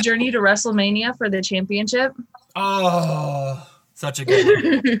 Kofi's journey to WrestleMania for the championship. Oh, such a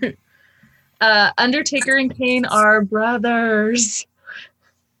good one. Undertaker and Kane are brothers.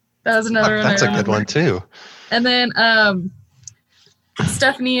 That was another one. That's a good one too. And then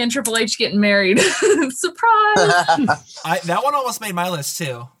Stephanie and Triple H getting married. Surprise! That one almost made my list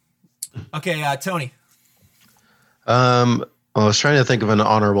too. Okay, Tony. I was trying to think of an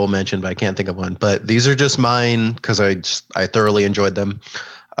honorable mention, but I can't think of one. But these are just mine because I thoroughly enjoyed them.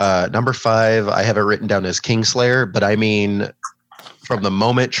 Number 5, I have it written down as Kingslayer, but I mean from the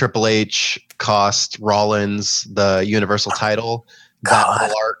moment Triple H cost Rollins the Universal title, that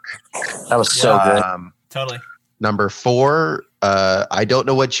whole arc. That was so good. Totally. Number 4, I don't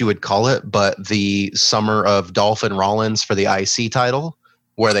know what you would call it, but the summer of Dolph and Rollins for the IC title,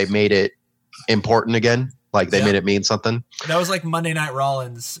 where they made it important again. Like they made it mean something. That was like Monday Night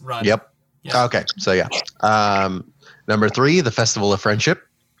Rollins run. Yep. Okay. So number 3, the Festival of Friendship.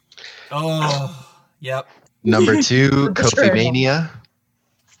 Oh, yep. Number 2, Kofi Mania.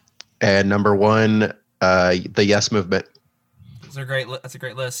 And number 1, the Yes Movement. That's a great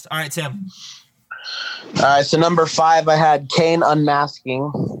list. All right, Tim. All right. So number 5, I had Kane unmasking.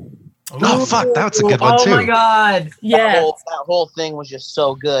 Oh fuck, that's a good one too. Oh my God. Yeah. That whole thing was just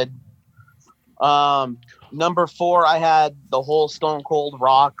so good. Number 4, I had the whole Stone Cold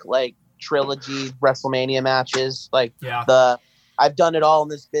Rock like trilogy WrestleMania matches. Like I I've done it all in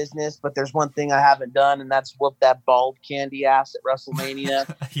this business, but there's one thing I haven't done, and that's whoop that bald candy ass at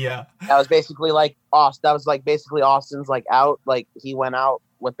WrestleMania. Yeah. That was basically like Austin. That was like basically Austin's like out. Like he went out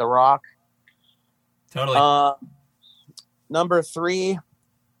with The Rock. Totally. Number 3,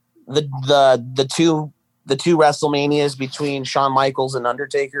 the two WrestleManias between Shawn Michaels and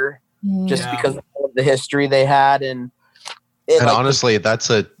Undertaker, just because of the history they had, and honestly, that's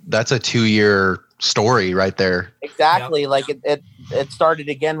a 2-year story right there. Exactly. Yep. Like it started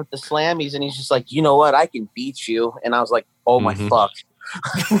again with the Slammies, and he's just like, you know what, I can beat you, and I was like, oh my fuck.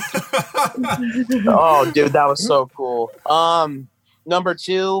 Oh, dude, that was so cool. Number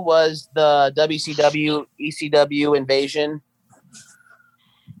 2 was the WCW ECW invasion.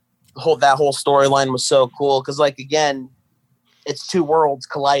 That whole storyline was so cool because, like, again, it's two worlds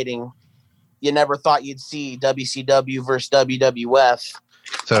colliding. You never thought you'd see WCW versus WWF.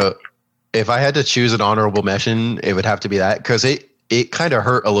 So, if I had to choose an honorable mention, it would have to be that because it kind of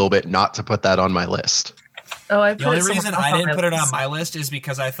hurt a little bit not to put that on my list. Oh, the only reason I didn't put it on my list is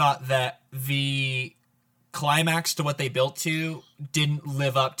because I thought that the climax to what they built to didn't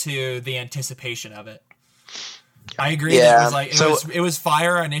live up to the anticipation of it. I agree. Yeah. That it was like it was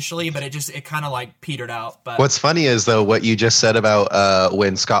fire initially, but it kind of like petered out. But what's funny is though what you just said about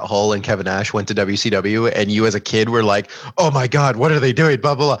when Scott Hall and Kevin Nash went to WCW, and you as a kid were like, "Oh my God, what are they doing?"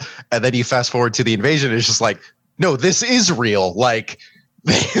 Blah blah blah. And then you fast forward to the invasion, and it's just like, "No, this is real." Like,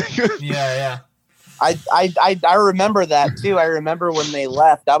 yeah. I remember that too. I remember when they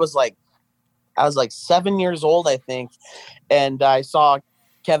left. I was like 7 years old, I think, and I saw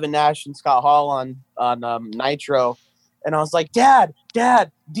Kevin Nash and Scott Hall on Nitro, and I was like, Dad,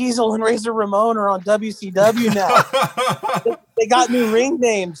 Diesel and Razor Ramon are on WCW now. They got new ring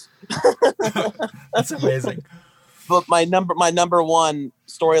names. That's amazing. But my number one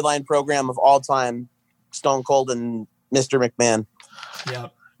storyline program of all time, Stone Cold and Mr. McMahon.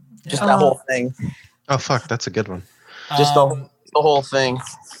 Yep. Just that whole thing. Oh fuck, that's a good one. Just the whole thing.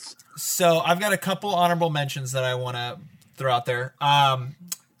 So I've got a couple honorable mentions that I want to throw out there.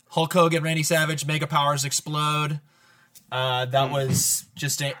 Hulk Hogan, Randy Savage, Mega Powers Explode. That was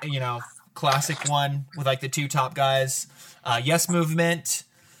just a classic one with like the two top guys. Yes Movement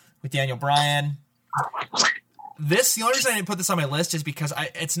with Daniel Bryan. The only reason I didn't put this on my list is because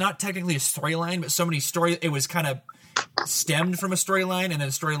it's not technically a storyline, but so many it was kind of stemmed from a storyline, and then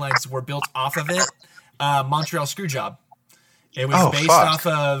storylines were built off of it. Montreal Screwjob. It was based off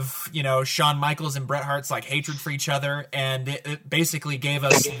of, Shawn Michaels and Bret Hart's like hatred for each other, and it basically gave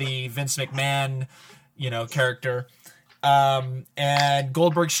us the Vince McMahon, character. And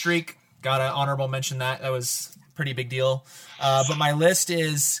Goldberg streak, got an honorable mention that was a pretty big deal. But my list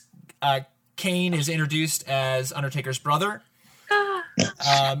is Kane is introduced as Undertaker's brother.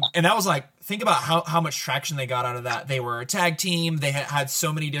 And that was like, think about how much traction they got out of that. They were a tag team. They had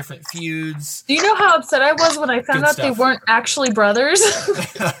so many different feuds. Do you know how upset I was when I found out they weren't actually brothers?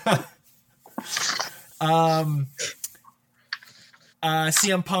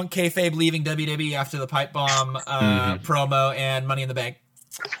 CM Punk kayfabe leaving WWE after the pipe bomb promo and Money in the Bank.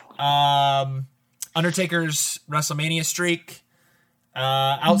 Undertaker's WrestleMania streak.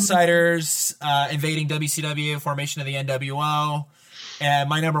 Outsiders invading WCW, formation of the NWO. And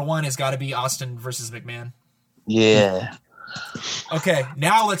my number 1 has got to be Austin versus McMahon. Yeah. Okay,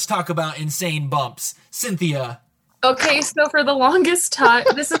 now let's talk about insane bumps. Cynthia. Okay, so for the longest time,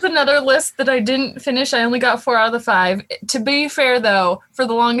 this is another list that I didn't finish. I only got 4 out of the 5. To be fair, though, for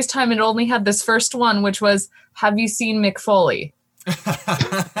the longest time, it only had this first one, which was, have you seen Mick Foley?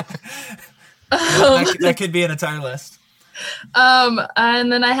 That could be an entire list.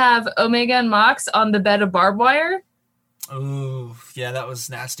 And then I have Omega and Mox on the bed of barbed wire. Ooh, yeah, that was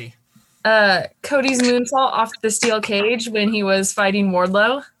nasty. Cody's moonsault off the steel cage when he was fighting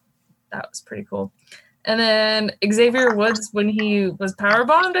Wardlow. That was pretty cool. And then Xavier Woods when he was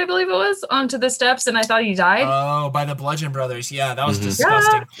powerbombed, I believe it was, onto the steps, and I thought he died. Oh, by the Bludgeon Brothers. Yeah, that was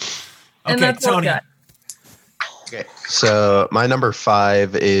disgusting. Yeah. Okay, Tony. Okay, so my number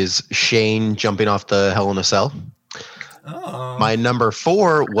 5 is Shane jumping off the Hell in a Cell. Oh. My number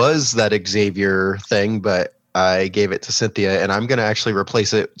 4 was that Xavier thing, but I gave it to Cynthia, and I'm going to actually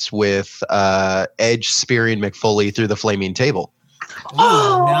replace it with Edge spearing McFoley through the flaming table.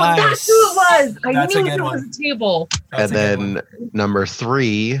 Oh, nice. That's who it was. I That's knew a good it one. was a table. That's and then number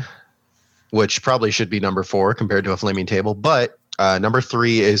 3, which probably should be number 4 compared to a flaming table, but number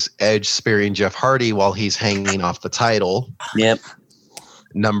 3 is Edge spearing Jeff Hardy while he's hanging off the title. Yep.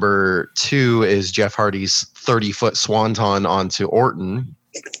 Number 2 is Jeff Hardy's 30-foot swanton onto Orton.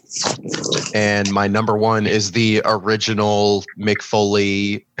 And my number 1 is the original Mick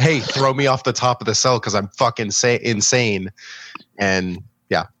Foley, hey, throw me off the top of the cell because I'm fucking insane. And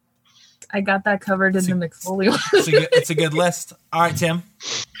yeah. I got that covered in the McFoley one. It's a good list. All right, Tim.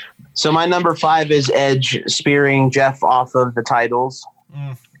 So my number 5 is Edge spearing Jeff off of the titles.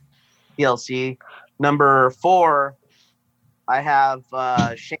 TLC. Number 4, I have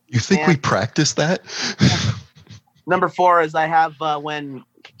Shane You think we practiced that? Number 4 is I have when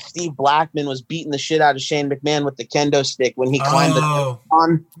Steve Blackman was beating the shit out of Shane McMahon with the kendo stick when he climbed the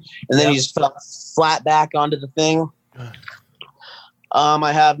on, and then he just fell flat back onto the thing.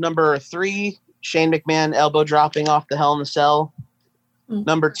 I have number 3, Shane McMahon elbow dropping off the Hell in a Cell.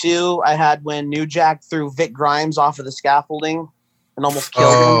 Number 2, I had when New Jack threw Vic Grimes off of the scaffolding and almost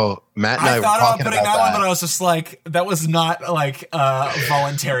killed him. Oh, Matt and I were thought talking about putting about that one, but I was just like, that was not like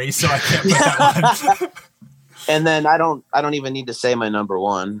voluntary, so I can't put that one. And then I don't even need to say my number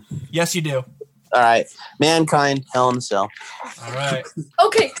 1. Yes, you do. All right, Mankind, Hell in a Cell. All right.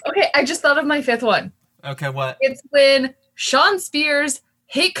 Okay. I just thought of my 5th one. Okay, what? It's when Sean Spears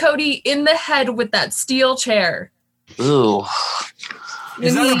hit Cody in the head with that steel chair. Ooh.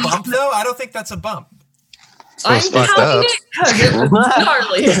 Is that a bump, though? I don't think that's a bump. I'm counting it because it was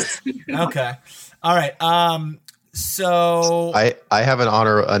gnarly. Okay. All right. So I have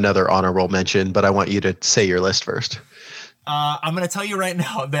another honorable mention, but I want you to say your list first. I'm going to tell you right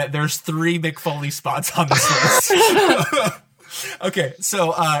now that there's 3 Mick Foley spots on this list. Okay,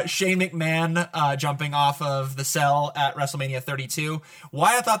 so Shane McMahon jumping off of the cell at WrestleMania 32.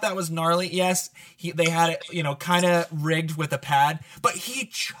 Why I thought that was gnarly? Yes, they had it, kind of rigged with a pad, but he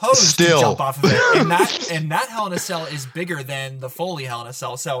chose to jump off of it, and that Hell in a Cell is bigger than the Foley Hell in a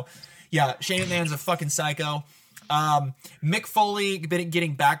Cell. So, yeah, Shane McMahon's a fucking psycho. Mick Foley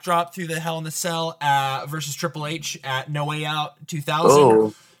getting backdrop through the Hell in the Cell versus Triple H at No Way Out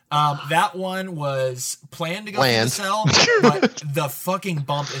 2000. Oh. That one was planned to go through the cell, but the fucking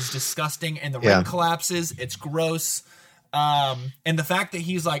bump is disgusting and the ring collapses. It's gross. And the fact that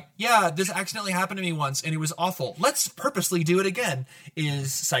he's like, yeah, this accidentally happened to me once and it was awful. Let's purposely do it again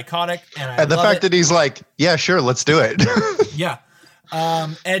is psychotic. And the fact that he's like, yeah, sure, let's do it. Yeah.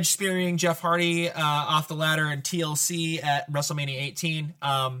 Edge spearing Jeff Hardy off the ladder in TLC at WrestleMania 18.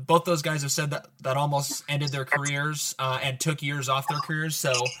 Both those guys have said that almost ended their careers and took years off their careers,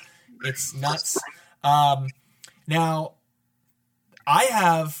 so it's nuts. Now, I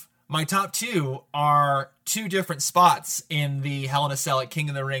have my top 2 are 2 different spots in the Hell in a Cell at King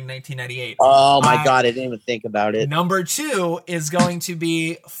of the Ring 1998. Oh my God, I didn't even think about it. Number 2 is going to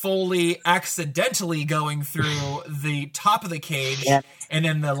be Foley accidentally going through the top of the cage, and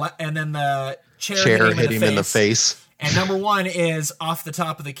then the chair hit him in the face. And number 1 is off the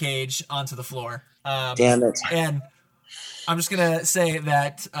top of the cage onto the floor. Damn it! And I'm just gonna say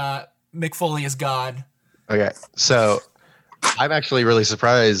that Mick Foley is God. Okay, so I'm actually really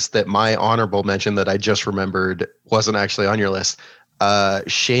surprised that my honorable mention that I just remembered wasn't actually on your list.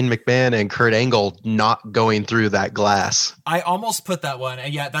 Shane McMahon and Kurt Angle not going through that glass. I almost put that one.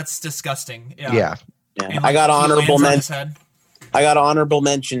 Yeah, that's disgusting. Yeah. I got honorable mention. I got honorable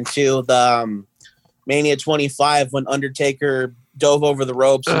mention too. The Mania 25 when Undertaker dove over the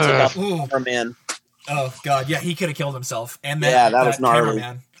ropes and took out the cameraman. Oh God, yeah, he could have killed himself. And that was gnarly.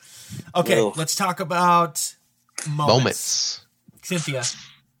 Cameraman. Okay, let's talk about moments. Cynthia.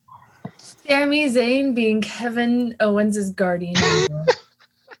 Sami Zayn being Kevin Owens' guardian.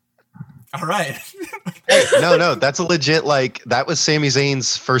 All right. No, that's a legit, that was Sami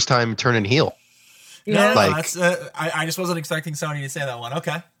Zayn's first time turning heel. Yeah. No, that's, I just wasn't expecting Sony to say that one.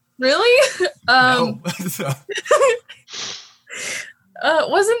 Okay. Really? No.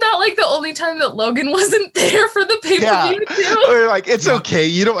 Wasn't that the only time that Logan wasn't there for the pay-per-view too? We're it's okay.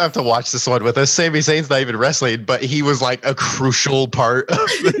 You don't have to watch this one with us. Sami Zayn's not even wrestling, but he was a crucial part of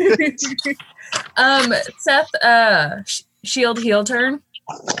it. Seth, Shield heel turn.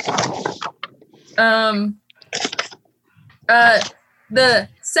 The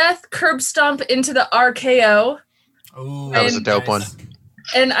Seth curb stomp into the RKO. Ooh, that was a dope one.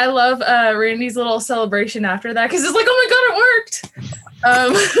 And I love Randy's little celebration after that because it's oh my God, it worked.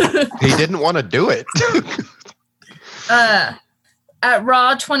 He didn't want to do it. At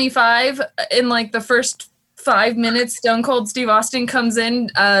Raw 25, in the first 5 minutes, Stone Cold Steve Austin comes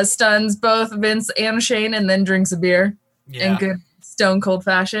in, stuns both Vince and Shane, and then drinks a beer in good Stone Cold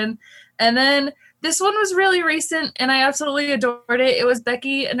fashion. And then this one was really recent, and I absolutely adored it. It was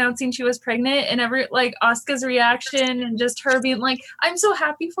Becky announcing she was pregnant, and Asuka's reaction, and just her being "I'm so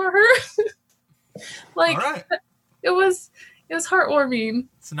happy for her." All right. It was heartwarming.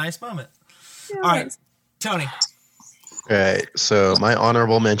 It's a nice moment. Yeah, all right, Tony. All right, so my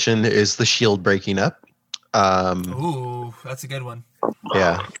honorable mention is the Shield breaking up. Ooh, that's a good one.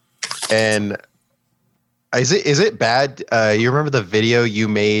 Yeah, and Is it bad? You remember the video you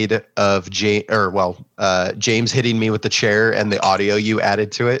made of James hitting me with the chair and the audio you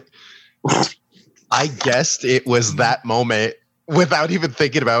added to it? I guessed it was that moment without even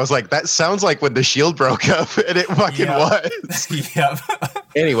thinking about it. I was like, that sounds like when the Shield broke up, and it fucking was. Yep.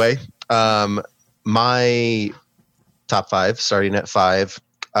 Anyway, my top 5, starting at 5,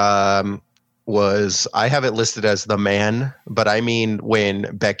 was, I have it listed as the man, but I mean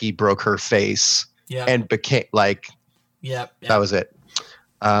when Becky broke her face and became like, yep. That was it.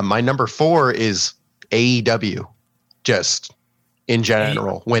 My number 4 is AEW, just in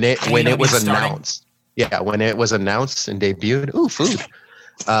general. When it was announced. Yeah, when it was announced and debuted. Ooh, food.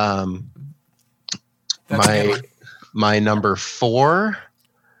 My number 4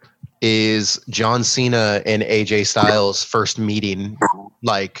 is John Cena and AJ Styles' first meeting.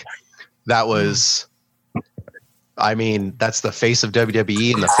 Like, that was, I mean, that's the face of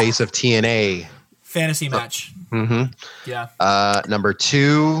WWE and the face of TNA. Fantasy match. Mm-hmm. Yeah. Number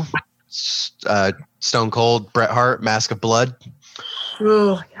 2, Stone Cold, Bret Hart, Mask of Blood.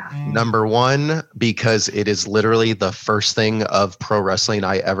 Ooh, yeah. Number 1, because it is literally the first thing of pro wrestling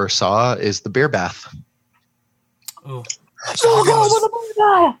I ever saw, is the beer bath. Ooh.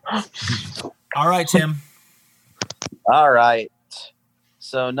 All right, Tim. All right.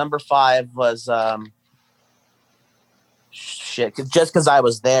 So number 5 was just because I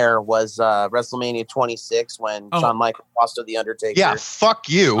was there, was WrestleMania 26 when Shawn Michaels lost to The Undertaker. Yeah, fuck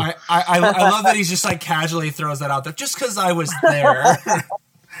you. I love that he's just like casually throws that out there. Just because I was there.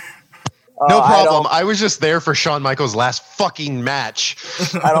 No problem. I was just there for Shawn Michaels' last fucking match.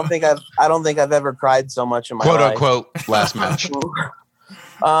 I don't think I've ever cried so much in my life. Quote unquote last match.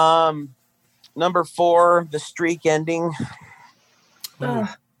 Number 4, the streak ending.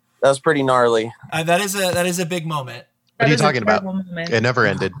 That was pretty gnarly. That is a big moment. What are you talking about? It never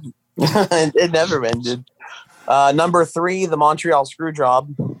ended. It never ended. Number 3, the Montreal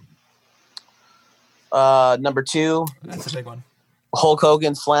Screwjob. Number 2, that's a big one. Hulk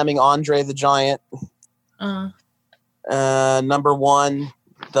Hogan slamming Andre the Giant. Number 1,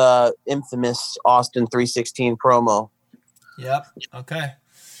 the infamous Austin 316 promo. Yep. Okay.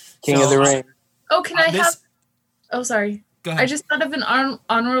 King of the Ring. Oh, can I have? Oh, sorry. Go ahead. I just thought of an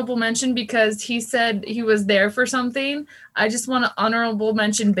honorable mention because he said he was there for something. I just want to honorable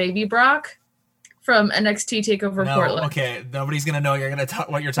mention Baby Brock from NXT TakeOver Portland. Okay, nobody's gonna know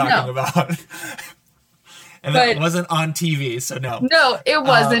what you're talking about. And that wasn't on TV, so no. No, it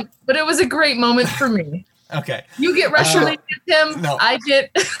wasn't. But it was a great moment for me. Okay. You get WrestleMania, Tim. No. I get.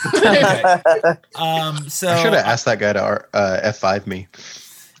 Okay. So I should have asked that guy to F5 me.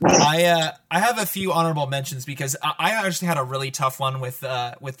 I have a few honorable mentions because I actually had a really tough one with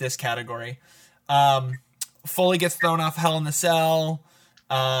this category. Foley gets thrown off Hell in the Cell.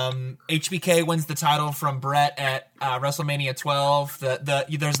 HBK wins the title from Brett at WrestleMania 12.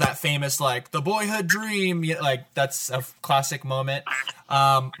 There's that famous like the boyhood dream, like that's a classic moment.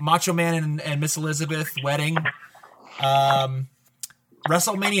 Macho Man and Miss Elizabeth wedding.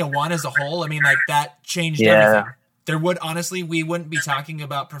 WrestleMania 1 as a whole, I mean, like that changed everything. We wouldn't be talking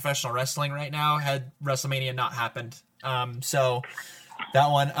about professional wrestling right now had WrestleMania not happened. So that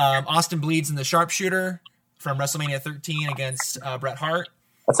one, Austin bleeds in the sharpshooter from WrestleMania 13 against Bret Hart.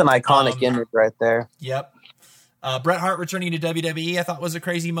 That's an iconic image right there. Yep. Bret Hart returning to WWE, I thought was a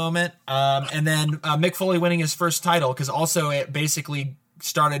crazy moment. And then Mick Foley winning his first title, because also it basically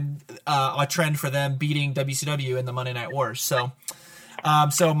started a trend for them beating WCW in the Monday Night Wars. So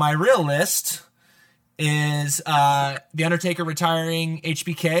my real list is The Undertaker retiring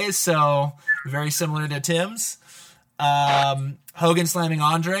HBK, so very similar to Tim's. Hogan slamming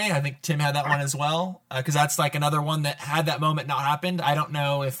Andre, I think Tim had that one as well, because that's like another one that had that moment not happened, I don't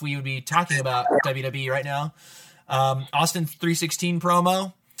know if we would be talking about WWE right now. Austin 316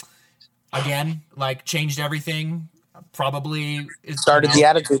 promo, again, like changed everything. Probably started the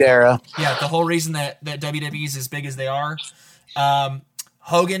Attitude Era. Yeah, the whole reason that WWE is as big as they are.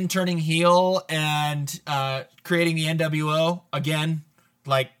 Hogan turning heel and creating the NWO again,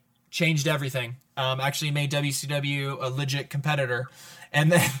 like changed everything. Actually made WCW a legit competitor.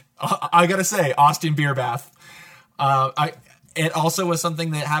 And then I gotta say, Austin beer bath. It also was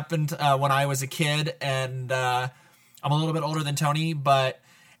something that happened when I was a kid, and I'm a little bit older than Tony, but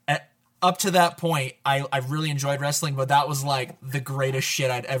up to that point, I really enjoyed wrestling, but that was like the greatest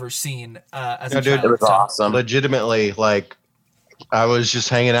shit I'd ever seen as a child. It was awesome. Legitimately, like, I was just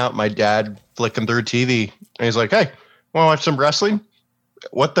hanging out, my dad flicking through TV, and he's like, "Hey, want to watch some wrestling?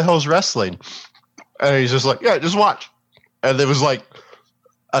 What the hell's wrestling?" And he's just like, "Yeah, just watch." And it was like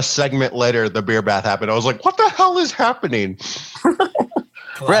a segment later, the beer bath happened. I was like, "What the hell is happening?"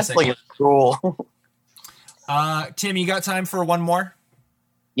 Wrestling is cool. Tim, you got time for one more?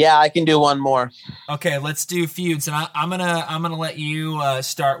 Yeah, I can do one more. Okay, let's do feuds, and I'm gonna let you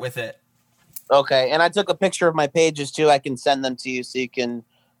start with it. Okay, and I took a picture of my pages too. I can send them to you so you can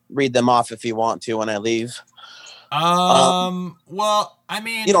read them off if you want to when I leave. Well, I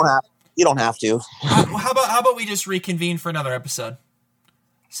mean, you don't have to. How about we just reconvene for another episode?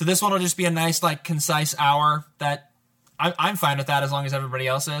 So this one will just be a nice, like, concise hour. That I'm fine with that as long as everybody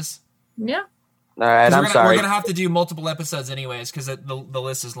else is. Yeah. All right, I'm sorry. We're gonna have to do multiple episodes anyways because the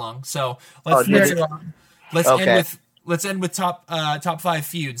list is long. So let's end with top 5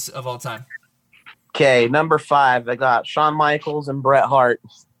 feuds of all time. Okay, number 5, I got Shawn Michaels and Bret Hart.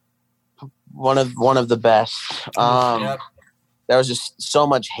 One of the best. Yep. There was just so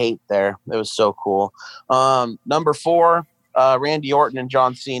much hate there. It was so cool. Number 4, Randy Orton and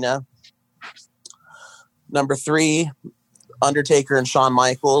John Cena. Number 3, Undertaker and Shawn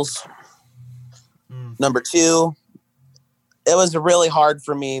Michaels. Number 2, it was really hard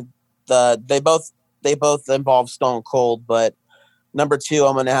for me. They both involve Stone Cold, but number 2,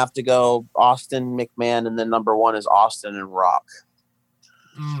 I'm going to have to go Austin McMahon, and then number 1 is Austin and Rock.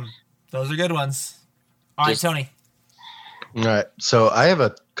 Those are good ones. All right, Tony. All right, so I have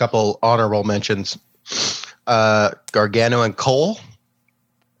a couple honorable mentions. Gargano and Cole.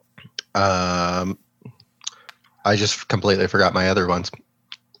 I just completely forgot my other ones.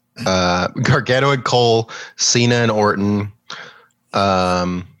 Gargano and Cole, Cena and Orton.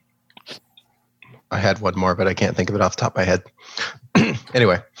 I had one more, but I can't think of it off the top of my head.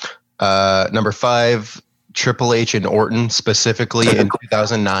 Anyway, number 5, Triple H and Orton, specifically in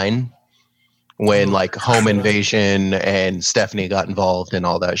 2009, when like Home Invasion and Stephanie got involved and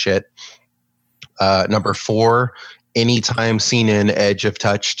all that shit. Number 4, anytime Cena and Edge have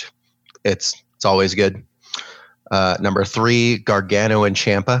touched, it's always good. Number 3, Gargano and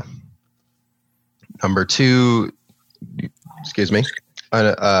Ciampa. Number 2,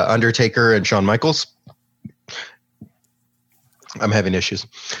 Undertaker and Shawn Michaels. I'm having issues.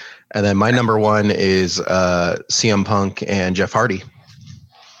 And then my number 1 is CM Punk and Jeff Hardy.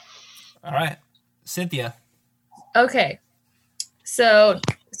 All right. Cynthia. Okay. So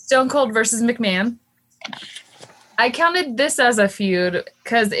Stone Cold versus McMahon. I counted this as a feud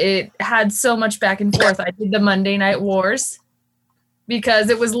because it had so much back and forth. I did the Monday Night Wars because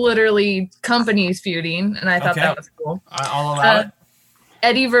it was literally companies feuding, and I thought that was cool. I'll allow it.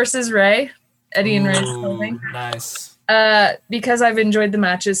 Eddie versus Ray. Eddie and Ray's clothing. Nice. Because I've enjoyed the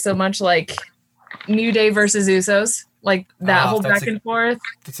matches so much, like New Day versus Usos, like that whole back and forth.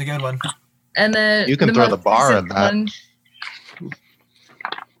 That's a good one. And then you can throw the bar on that.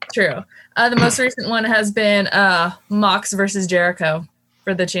 True. The most recent one has been Mox versus Jericho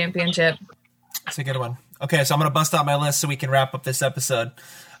for the championship. That's a good one. Okay, so I'm going to bust out my list so we can wrap up this episode.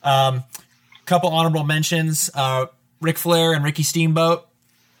 Couple honorable mentions. Ric Flair and Ricky Steamboat.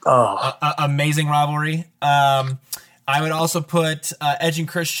 Amazing rivalry. I would also put Edge and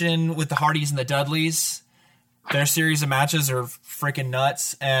Christian with the Hardys and the Dudleys. Their series of matches are freaking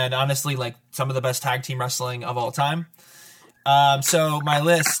nuts, and honestly, like some of the best tag team wrestling of all time. So my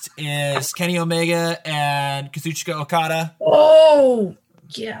list is Kenny Omega and Kazuchika Okada. Oh,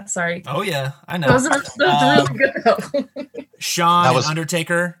 yeah. Sorry. Oh, yeah. I know. That's really good, though. Shawn and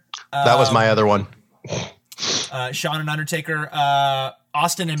Undertaker. That was my other one. Shawn and Undertaker.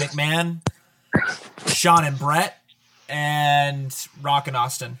 Austin and McMahon. Shawn and Brett. And Rock and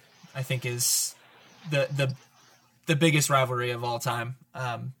Austin, I think, is the biggest rivalry of all time.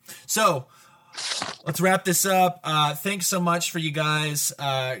 So let's wrap this up. Thanks so much for you guys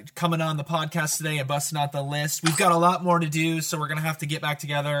coming on the podcast today and busting out the list. We've got a lot more to do, so we're going to have to get back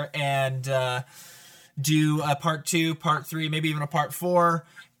together and do a part 2, part 3, maybe even a part 4.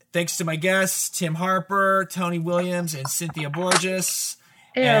 Thanks to my guests, Tim Harper, Tony Williams, and Cynthia Borges.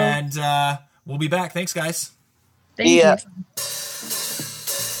 Ew. And we'll be back. Thanks, guys. Thank you.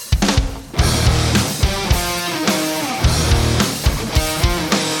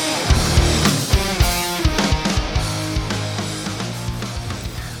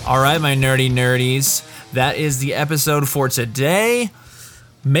 All right, my nerdy nerdies. That is the episode for today.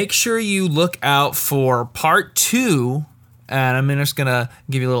 Make sure you look out for part 2. And I'm just going to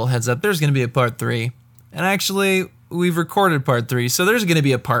give you a little heads up. There's going to be a part 3. And actually, we've recorded part 3, so there's going to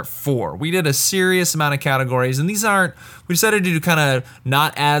be a part 4. We did a serious amount of categories, and we decided to do kind of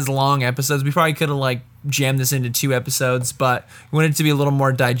not as long episodes. We probably could have like jammed this into 2 episodes, but we wanted it to be a little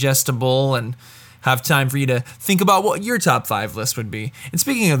more digestible and have time for you to think about what your top 5 list would be. And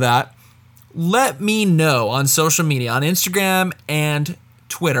speaking of that, let me know on social media, on Instagram and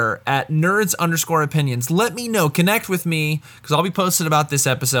Twitter at nerds_opinions. Let me know. Connect with me because I'll be posting about this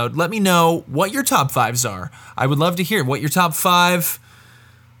episode. Let me know what your top 5s are. I would love to hear what your top 5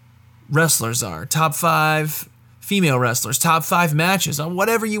 wrestlers are. Top 5 female wrestlers. Top 5 matches. On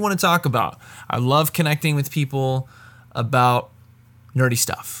whatever you want to talk about. I love connecting with people about nerdy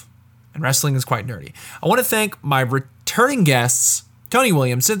stuff. And wrestling is quite nerdy. I want to thank my returning guests, Tony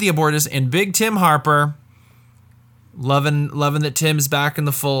Williams, Cynthia Borges, and Big Tim Harper. Loving that Tim's back in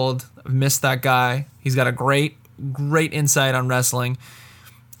the fold. I've missed that guy. He's got a great insight on wrestling,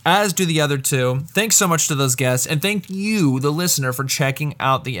 as do the other two. Thanks so much to those guests, and thank you, the listener, for checking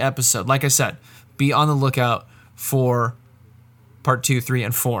out the episode. Like I said, be on the lookout for part 2, 3,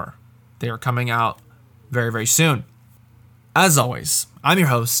 and 4. They are coming out very, very soon. As always, I'm your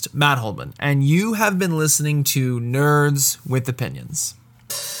host, Matt Holman, and you have been listening to Nerds with Opinions.